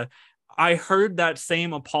 and I heard that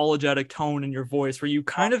same apologetic tone in your voice where you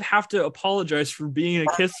kind of have to apologize for being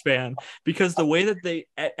a Kiss fan, because the way that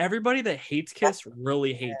everybody that hates Kiss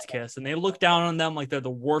really hates Kiss and they look down on them like they're the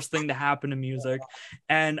worst thing to happen to music.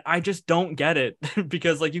 And I just don't get it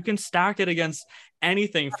because like you can stack it against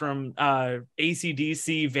anything from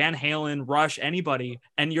AC/DC, Van Halen, Rush, anybody,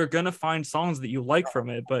 and you're going to find songs that you like from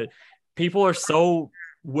it. But people are so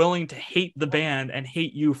willing to hate the band and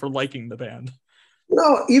hate you for liking the band.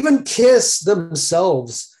 No, even Kiss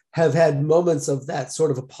themselves have had moments of that sort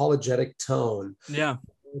of apologetic tone. Yeah.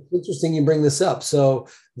 It's interesting you bring this up. So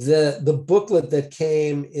the booklet that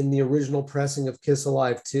came in the original pressing of Kiss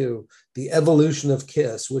Alive 2, The Evolution of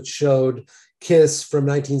Kiss, which showed Kiss from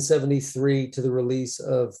 1973 to the release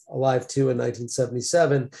of Alive 2 in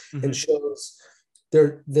 1977, and shows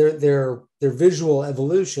their visual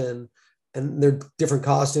evolution and their different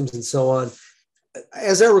costumes and so on.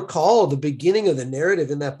 As I recall, the beginning of the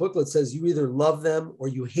narrative in that booklet says you either love them or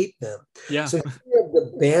you hate them. Yeah. So you have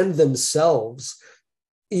the band themselves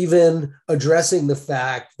even addressing the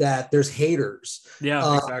fact that there's haters.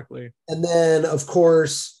 Yeah, exactly. And then, of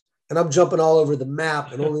course, and I'm jumping all over the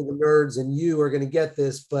map, and only the nerds and you are going to get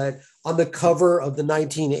this, but on the cover of the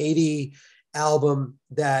 1980 album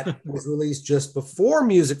that was released just before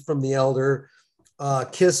Music from the Elder,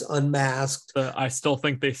 Kiss Unmasked. I still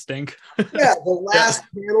think they stink. Yeah, the last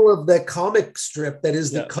panel of the comic strip that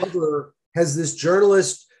is the cover has this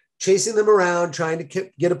journalist chasing them around, trying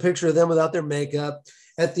to get a picture of them without their makeup.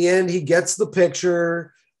 At the end, he gets the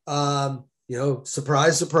picture.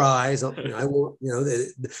 Surprise, surprise. I won't.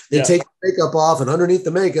 They take the makeup off, and underneath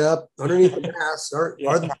the makeup, underneath the mask,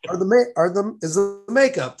 is the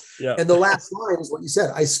makeup. Yeah. And the last line is what you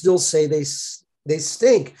said. I still say they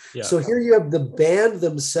stink. Yeah. So here you have the band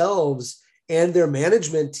themselves and their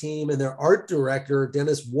management team and their art director,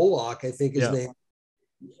 Dennis Wollock, I think his name,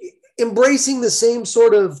 embracing the same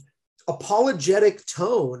sort of apologetic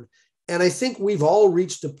tone. And I think we've all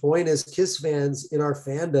reached a point as Kiss fans in our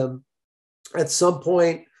fandom at some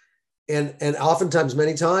point, and oftentimes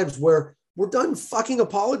many times, where we're done fucking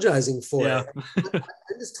apologizing for it. I'm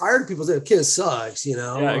just tired of people saying Kiss sucks,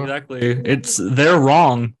 Yeah, exactly. They're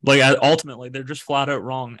wrong. Like ultimately, they're just flat out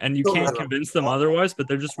wrong, and you can't convince them otherwise. But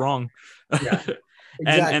they're just wrong. Yeah,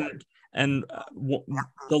 exactly. and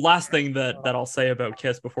the last thing that I'll say about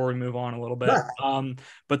Kiss before we move on a little bit,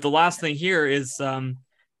 but the last thing here is,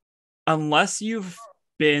 unless you've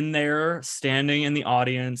been there, standing in the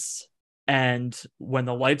audience, and when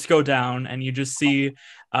the lights go down and you just see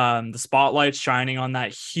the spotlights shining on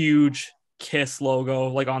that huge Kiss logo,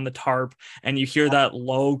 like on the tarp, and you hear that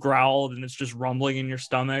low growl and it's just rumbling in your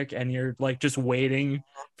stomach, and you're like just waiting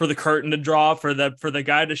for the curtain to drop, for the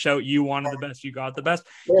guy to shout, "You wanted the best, you got the best."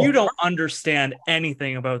 You don't understand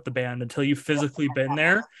anything about the band until you've physically been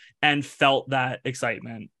there and felt that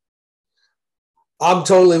excitement. I'm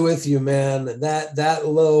totally with you, man. That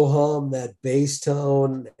low hum, that bass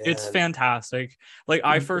tone. It's fantastic. Like,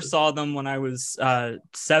 I first saw them when I was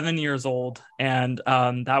 7 years old, and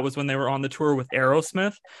that was when they were on the tour with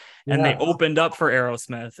Aerosmith, and they opened up for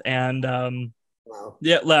Aerosmith. And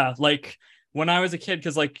like when I was a kid,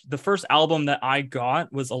 because like the first album that I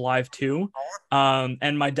got was Alive 2.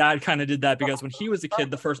 And my dad kind of did that because when he was a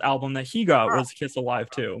kid, the first album that he got was Kiss Alive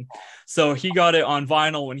 2. So he got it on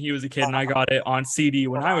vinyl when he was a kid, and I got it on CD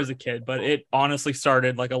when I was a kid. But it honestly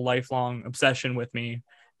started like a lifelong obsession with me.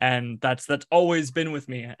 And that's always been with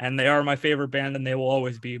me. And they are my favorite band, and they will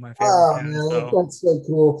always be my favorite band. Man, that's so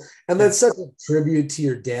cool. And that's such a tribute to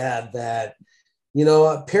your dad that,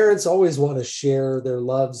 parents always want to share their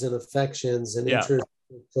loves and affections and interests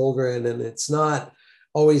with children. And it's not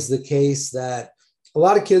always the case that a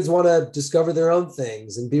lot of kids want to discover their own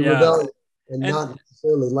things and be rebellious and not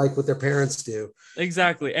necessarily like what their parents do.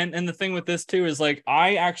 Exactly. And the thing with this too is, like,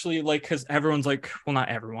 I actually, like, because everyone's like, well, not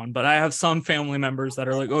everyone, but I have some family members that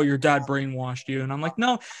are like, "Oh, your dad brainwashed you." And I'm like,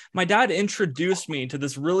 no, my dad introduced me to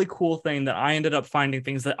this really cool thing that I ended up finding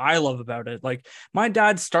things that I love about it. Like, my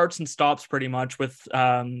dad starts and stops pretty much with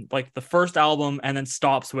like the first album, and then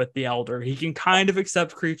stops with The Elder. He can kind of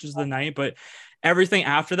accept Creatures of the Night, but everything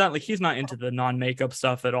after that, like, he's not into the non-makeup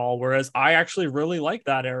stuff at all, whereas I actually really like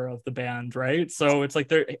that era of the band, right? So it's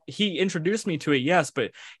like, he introduced me to it, yes, but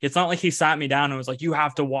it's not like he sat me down and was like, "You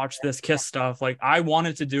have to watch this Kiss stuff." Like, I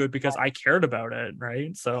wanted to do it because I cared about it,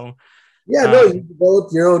 right? So you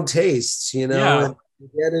developed your own tastes, and your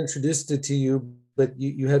dad introduced it to you, but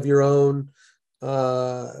you have your own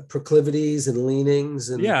proclivities and leanings,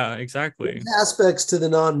 and exactly, aspects to the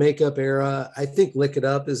non-makeup era. I think Lick It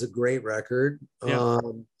Up is a great record.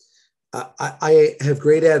 I have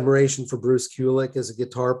great admiration for Bruce Kulick as a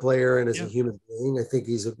guitar player and as a human being. I think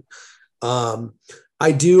he's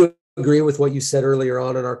I do agree with what you said earlier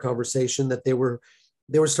on in our conversation, that they were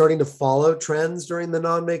starting to follow trends during the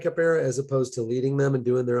non-makeup era as opposed to leading them and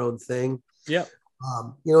doing their own thing. In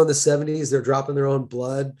the 70s, they're dropping their own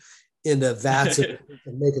blood into vats and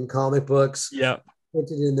making comic books,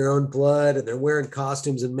 printed in their own blood, and they're wearing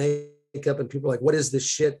costumes and makeup, and people are like, "What is this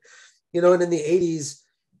shit?" And in the 80s,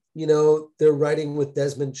 they're writing with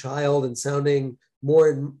Desmond Child and sounding more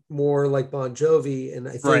and more like Bon Jovi, and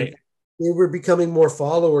I think they were becoming more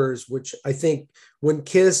followers, which I think when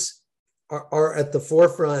Kiss are at the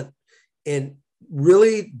forefront and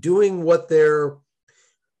really doing what their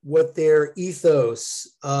ethos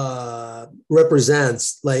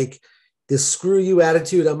represents, like this "screw you"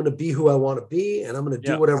 attitude. I'm going to be who I want to be, and I'm going to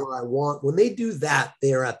do whatever I want. When they do that,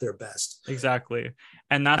 they are at their best. Exactly.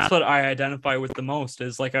 And that's what I identify with the most,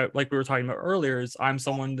 is like we were talking about earlier, is I'm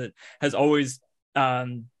someone that has always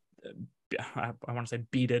I want to say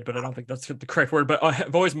beated, but I don't think that's the correct word, but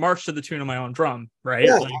I've always marched to the tune of my own drum, right?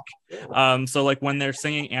 Yeah. Like, so like when they're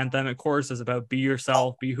singing anthemic choruses about be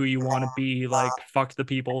yourself, be who you want to be, like fuck the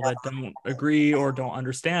people that don't agree or don't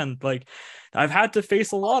understand. Like I've had to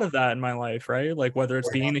face a lot of that in my life, right? Like whether it's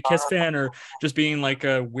being a Kiss fan or just being like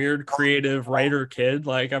a weird creative writer kid,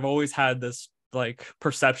 like I've always had this like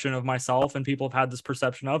perception of myself, and people have had this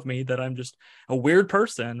perception of me that I'm just a weird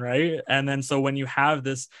person, right? And then so when you have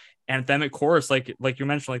this anthemic chorus, like you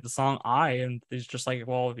mentioned, like the song and it's just like,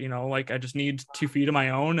 well, you know, like I just need 2 feet of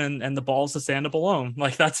my own and the balls to stand up alone.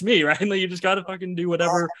 Like that's me, right? Like you just got to fucking do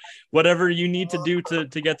whatever you need to do to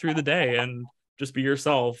get through the day and just be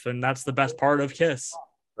yourself. And that's the best part of Kiss.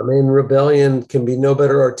 I mean, rebellion can be no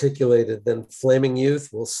better articulated than flaming youth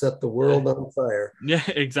will set the world on fire. Yeah,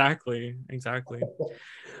 exactly.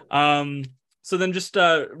 So then just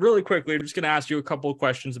really quickly, I'm just going to ask you a couple of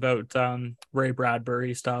questions about Ray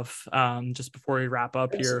Bradbury stuff just before we wrap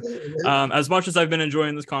up here. As much as I've been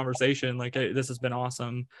enjoying this conversation, like this has been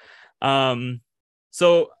awesome.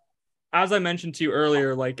 So as I mentioned to you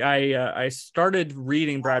earlier, like I started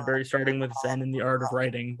reading Bradbury starting with Zen and the Art of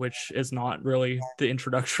Writing, which is not really the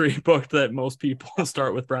introductory book that most people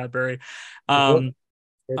start with Bradbury. I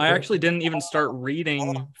actually didn't even start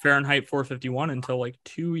reading Fahrenheit 451 until like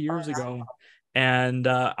 2 years ago. And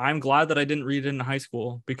I'm glad that I didn't read it in high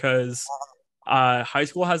school, because high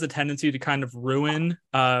school has a tendency to kind of ruin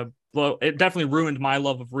well, it definitely ruined my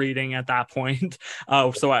love of reading at that point.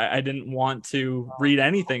 So I didn't want to read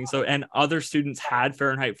anything. So, and other students had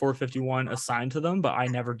Fahrenheit 451 assigned to them, but I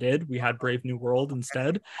never did. We had Brave New World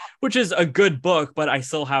instead, which is a good book, but I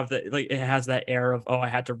still have that, like, it has that air of, oh, I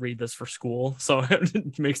had to read this for school. So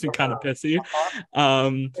it makes me kind of pissy.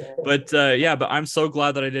 But I'm so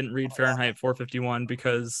glad that I didn't read Fahrenheit 451,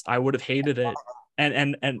 because I would have hated it.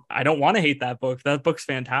 And I don't want to hate that book. That book's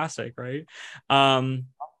fantastic, right?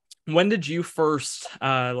 When did you first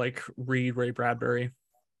like read Ray Bradbury?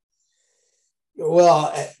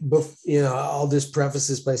 Well, I'll just preface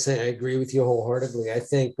this by saying I agree with you wholeheartedly. I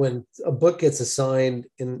think when a book gets assigned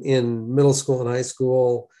in middle school and high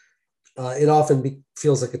school, it often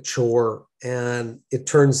feels like a chore, and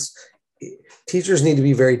teachers need to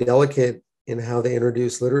be very delicate in how they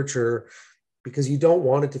introduce literature, because you don't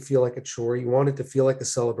want it to feel like a chore. You want it to feel like a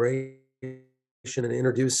celebration and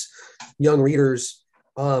introduce young readers.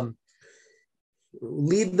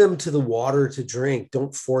 Lead them to the water to drink.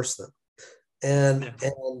 Don't force them.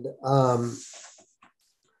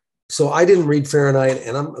 So I didn't read Fahrenheit,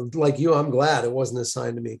 and I'm like you. I'm glad it wasn't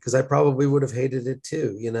assigned to me, because I probably would have hated it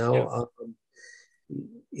too.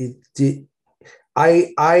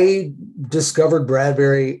 I discovered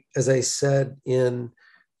Bradbury, as I said in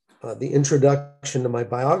the introduction to my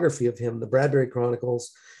biography of him, the Bradbury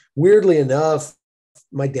Chronicles. Weirdly enough,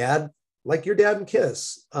 my dad, like your dad and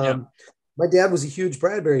Kiss, my dad was a huge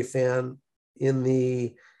Bradbury fan in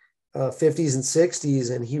the 50s and 60s,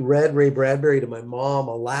 and he read Ray Bradbury to my mom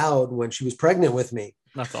aloud when she was pregnant with me.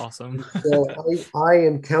 That's awesome. So I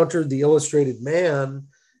encountered the Illustrated Man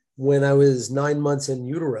when I was 9 months in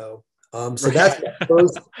utero. So that's my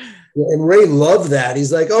first, and Ray loved that.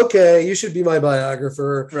 He's like, okay, you should be my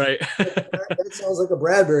biographer. Right. That sounds like a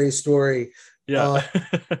Bradbury story. Yeah.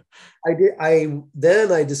 I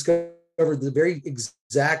discovered the very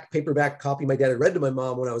exact paperback copy my dad had read to my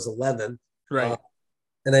mom when I was 11. Right.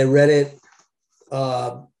 And I read it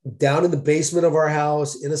down in the basement of our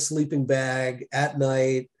house in a sleeping bag at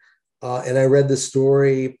night. And I read the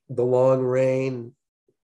story, The Long Rain,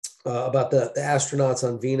 about the astronauts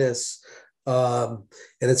on Venus. And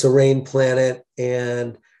it's a rain planet,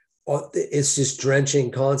 and it's just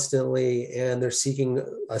drenching constantly. And they're seeking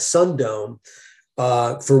a sun dome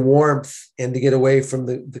for warmth and to get away from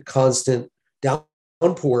the constant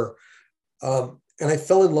downpour. And I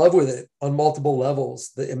fell in love with it on multiple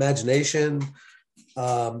levels. The imagination,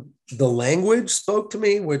 the language spoke to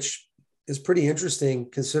me, which is pretty interesting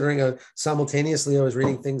considering simultaneously I was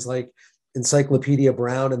reading things like Encyclopedia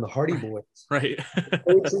Brown and the Hardy Boys. Right. The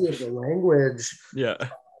poetry of the language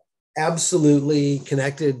absolutely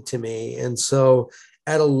connected to me. And so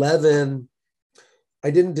at 11, I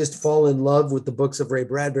didn't just fall in love with the books of Ray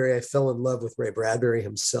Bradbury. I fell in love with Ray Bradbury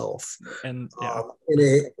himself. And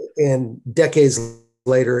and decades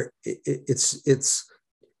later, it's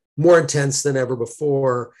more intense than ever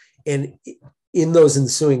before. And in those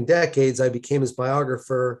ensuing decades, I became his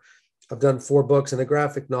biographer. I've done 4 books and a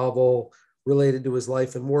graphic novel related to his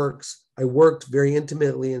life and works. I worked very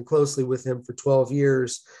intimately and closely with him for 12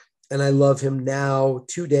 years. And I love him now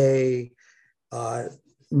today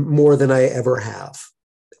more than I ever have,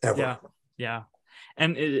 ever. Yeah.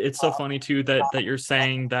 And it's so funny too that you're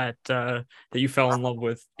saying that that you fell in love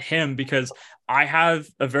with him, because I have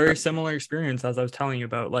a very similar experience, as I was telling you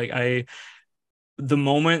about. Like, the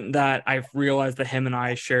moment that I've realized that him and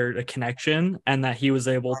I shared a connection, and that he was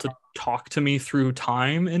able to talk to me through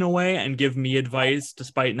time in a way and give me advice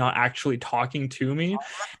despite not actually talking to me.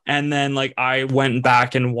 And then like I went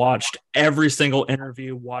back and watched every single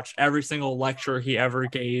interview, watched every single lecture he ever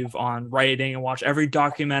gave on writing, and watched every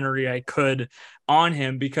documentary I could on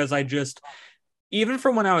him, because I just, even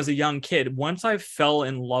from when I was a young kid, once I fell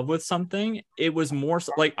in love with something, it was more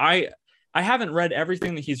so, like I haven't read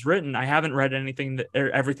everything that he's written. I haven't read everything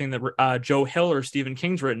that Joe Hill or Stephen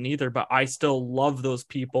King's written either, but I still love those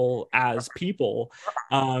people as people,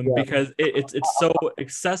 because it's so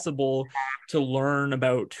accessible to learn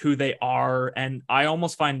about who they are. And I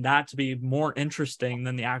almost find that to be more interesting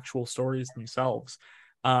than the actual stories themselves.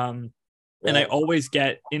 And I always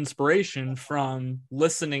get inspiration from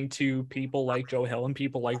listening to people like Joe Hill and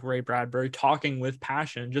people like Ray Bradbury talking with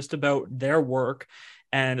passion just about their work.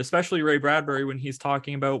 And especially Ray Bradbury, when he's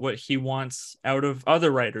talking about what he wants out of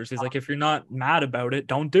other writers, he's like, if you're not mad about it,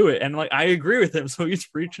 don't do it. And like, I agree with him. So he's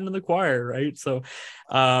preaching to the choir, right? So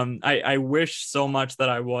I wish so much that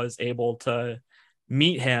I was able to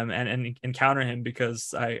meet him and encounter him,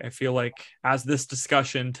 because I feel like, as this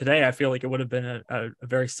discussion today, I feel like it would have been a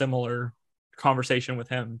very similar conversation with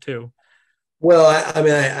him too. Well, I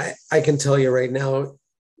mean, I can tell you right now,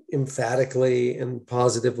 emphatically and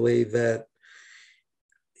positively, that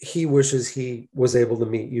he wishes he was able to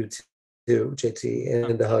meet you too, JT,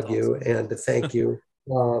 and to hug you and to thank you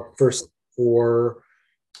first for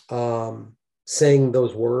saying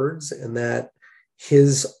those words, and that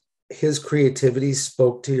his creativity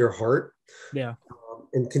spoke to your heart,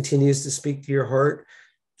 and continues to speak to your heart.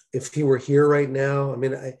 If he were here right now, I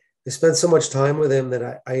mean, I spent so much time with him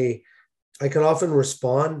that I can often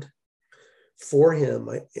respond for him.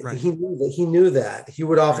 He knew that. He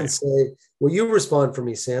would often say, well, you respond for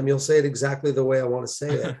me, Sam. You'll say it exactly the way I want to say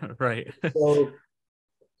it. Right. So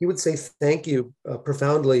he would say thank you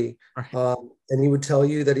profoundly. And he would tell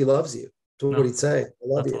you that he loves you. That's what he'd say. I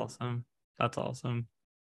love you. Awesome. That's awesome.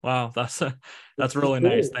 Wow. That's really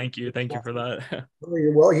nice. Thank you for that.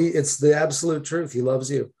 Well, it's the absolute truth. He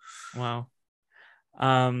loves you. Wow.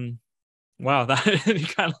 Wow, that you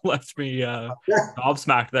kind of left me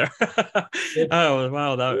gobsmacked there. Oh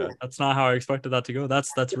wow, that's not how I expected that to go.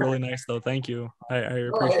 That's really nice though. Thank you. I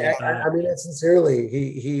appreciate that. I mean that sincerely.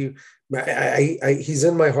 He's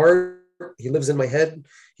in my heart. He lives in my head.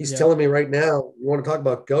 He's telling me right now, you want to talk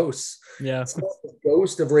about ghosts? Yeah. It's not the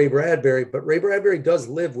ghost of Ray Bradbury, but Ray Bradbury does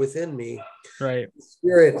live within me. Right.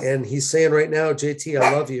 Spirit. And he's saying right now, JT,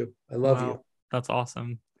 I love you. I love you. That's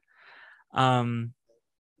awesome.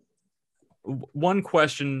 One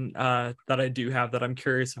question that I do have, that I'm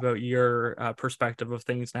curious about your perspective of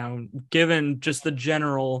things now, given just the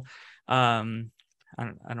general, I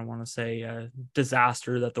don't want to say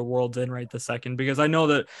disaster that the world's in right this second, because I know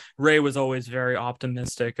that Ray was always very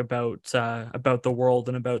optimistic about the world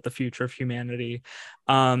and about the future of humanity.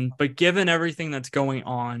 But given everything that's going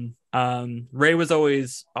on, Ray was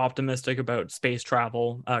always optimistic about space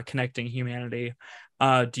travel, connecting humanity.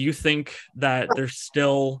 Do you think that there's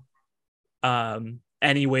still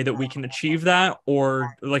any way that we can achieve that,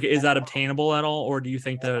 or like, is that obtainable at all, or do you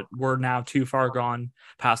think that we're now too far gone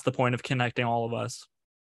past the point of connecting all of us?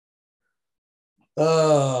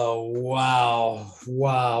 Oh,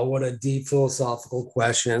 wow, what a deep philosophical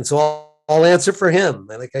question. So I'll answer for him.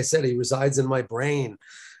 Like I said, he resides in my brain,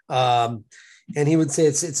 and he would say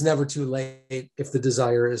it's never too late if the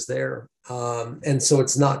desire is there, and so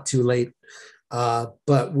it's not too late.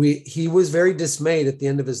 But he was very dismayed at the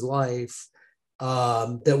end of his life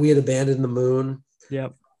that we had abandoned the moon.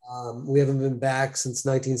 Yep. We haven't been back since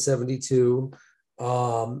 1972.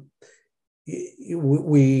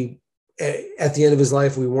 We at the end of his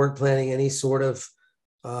life, we weren't planning any sort of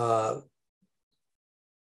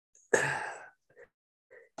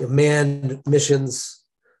manned missions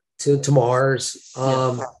to Mars.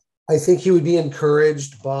 I think he would be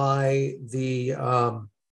encouraged by the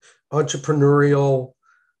entrepreneurial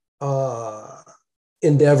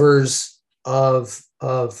endeavors of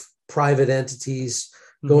private entities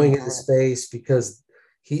going into space, because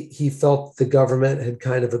he felt the government had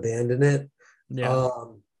kind of abandoned it.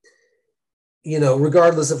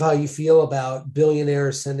 Regardless of how you feel about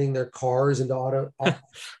billionaires sending their cars into auto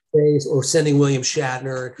space, or sending William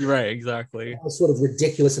Shatner, right? Exactly. How sort of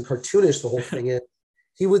ridiculous and cartoonish the whole thing is.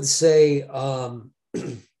 He would say,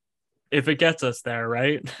 if it gets us there,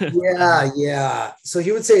 right? Yeah. So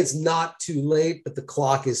he would say it's not too late, but the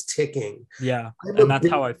clock is ticking. Yeah, and that's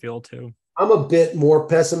how I feel too. I'm a bit more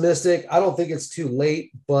pessimistic. I don't think it's too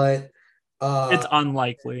late, but It's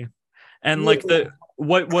unlikely. And yeah, like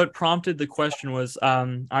what prompted the question was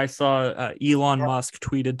I saw Elon Musk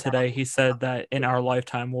tweeted today. He said that in our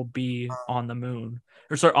lifetime we'll be on the moon,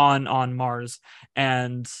 or sorry, on Mars.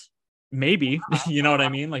 And maybe, you know what I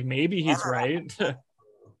mean? Like maybe he's right.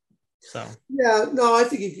 So yeah, no, I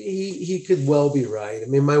think he could well be right. I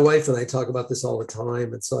mean, my wife and I talk about this all the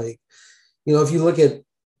time. It's like, if you look at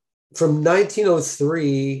from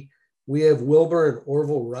 1903, we have Wilbur and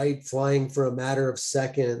Orville Wright flying for a matter of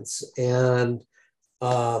seconds, and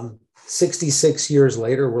 66 years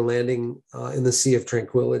later, we're landing in the Sea of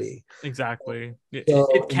Tranquility. exactly. It So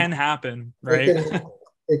can happen, it right? can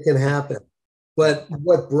it can happen. Yeah, But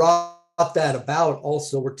what brought that about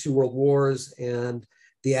also were two world wars and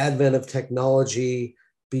the advent of technology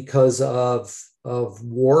because of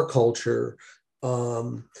war culture.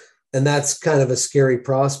 Um, and that's kind of a scary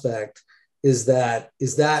prospect. Is that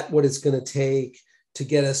what it's going to take to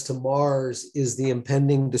get us to Mars? Is the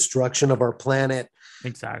impending destruction of our planet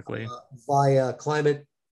exactly. via climate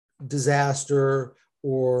disaster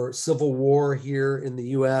or civil war here in the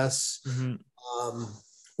U.S. Hmm. Um,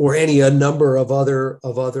 or a number of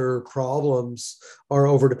other problems, our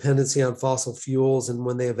overdependency on fossil fuels, and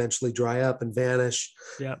when they eventually dry up and vanish,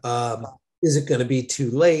 Yeah, um, is it going to be too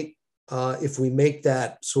late if we make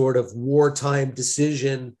that sort of wartime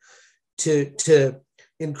decision to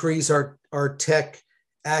increase our tech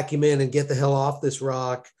acumen and get the hell off this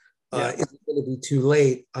rock? yeah, Is it going to be too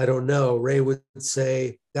late? I don't know. Ray would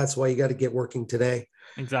say that's why you got to get working today.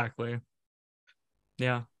 exactly.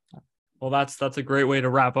 Yeah. Well, that's a great way to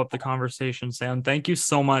wrap up the conversation, Sam. Thank you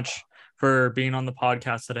so much for being on the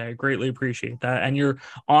podcast today. I greatly appreciate that. And you're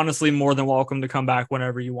honestly more than welcome to come back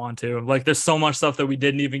whenever you want to. Like, there's so much stuff that we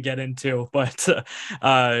didn't even get into, but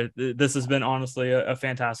this has been honestly a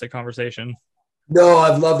fantastic conversation. No,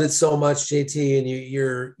 I've loved it so much, JT, and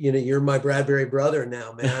you're my Bradbury brother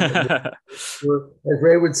now, man. And as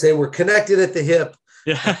Ray would say, we're connected at the hip.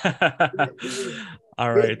 Yeah.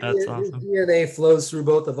 All His, right. That's awesome. DNA flows through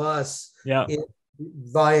both of us Yeah.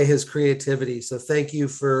 via his creativity. So thank you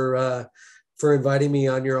for inviting me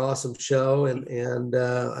on your awesome show, and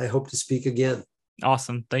I hope to speak again.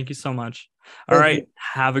 Awesome. Thank you so much. All Thank right. you.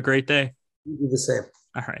 Have a great day. You do the same.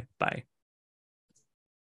 All right. Bye.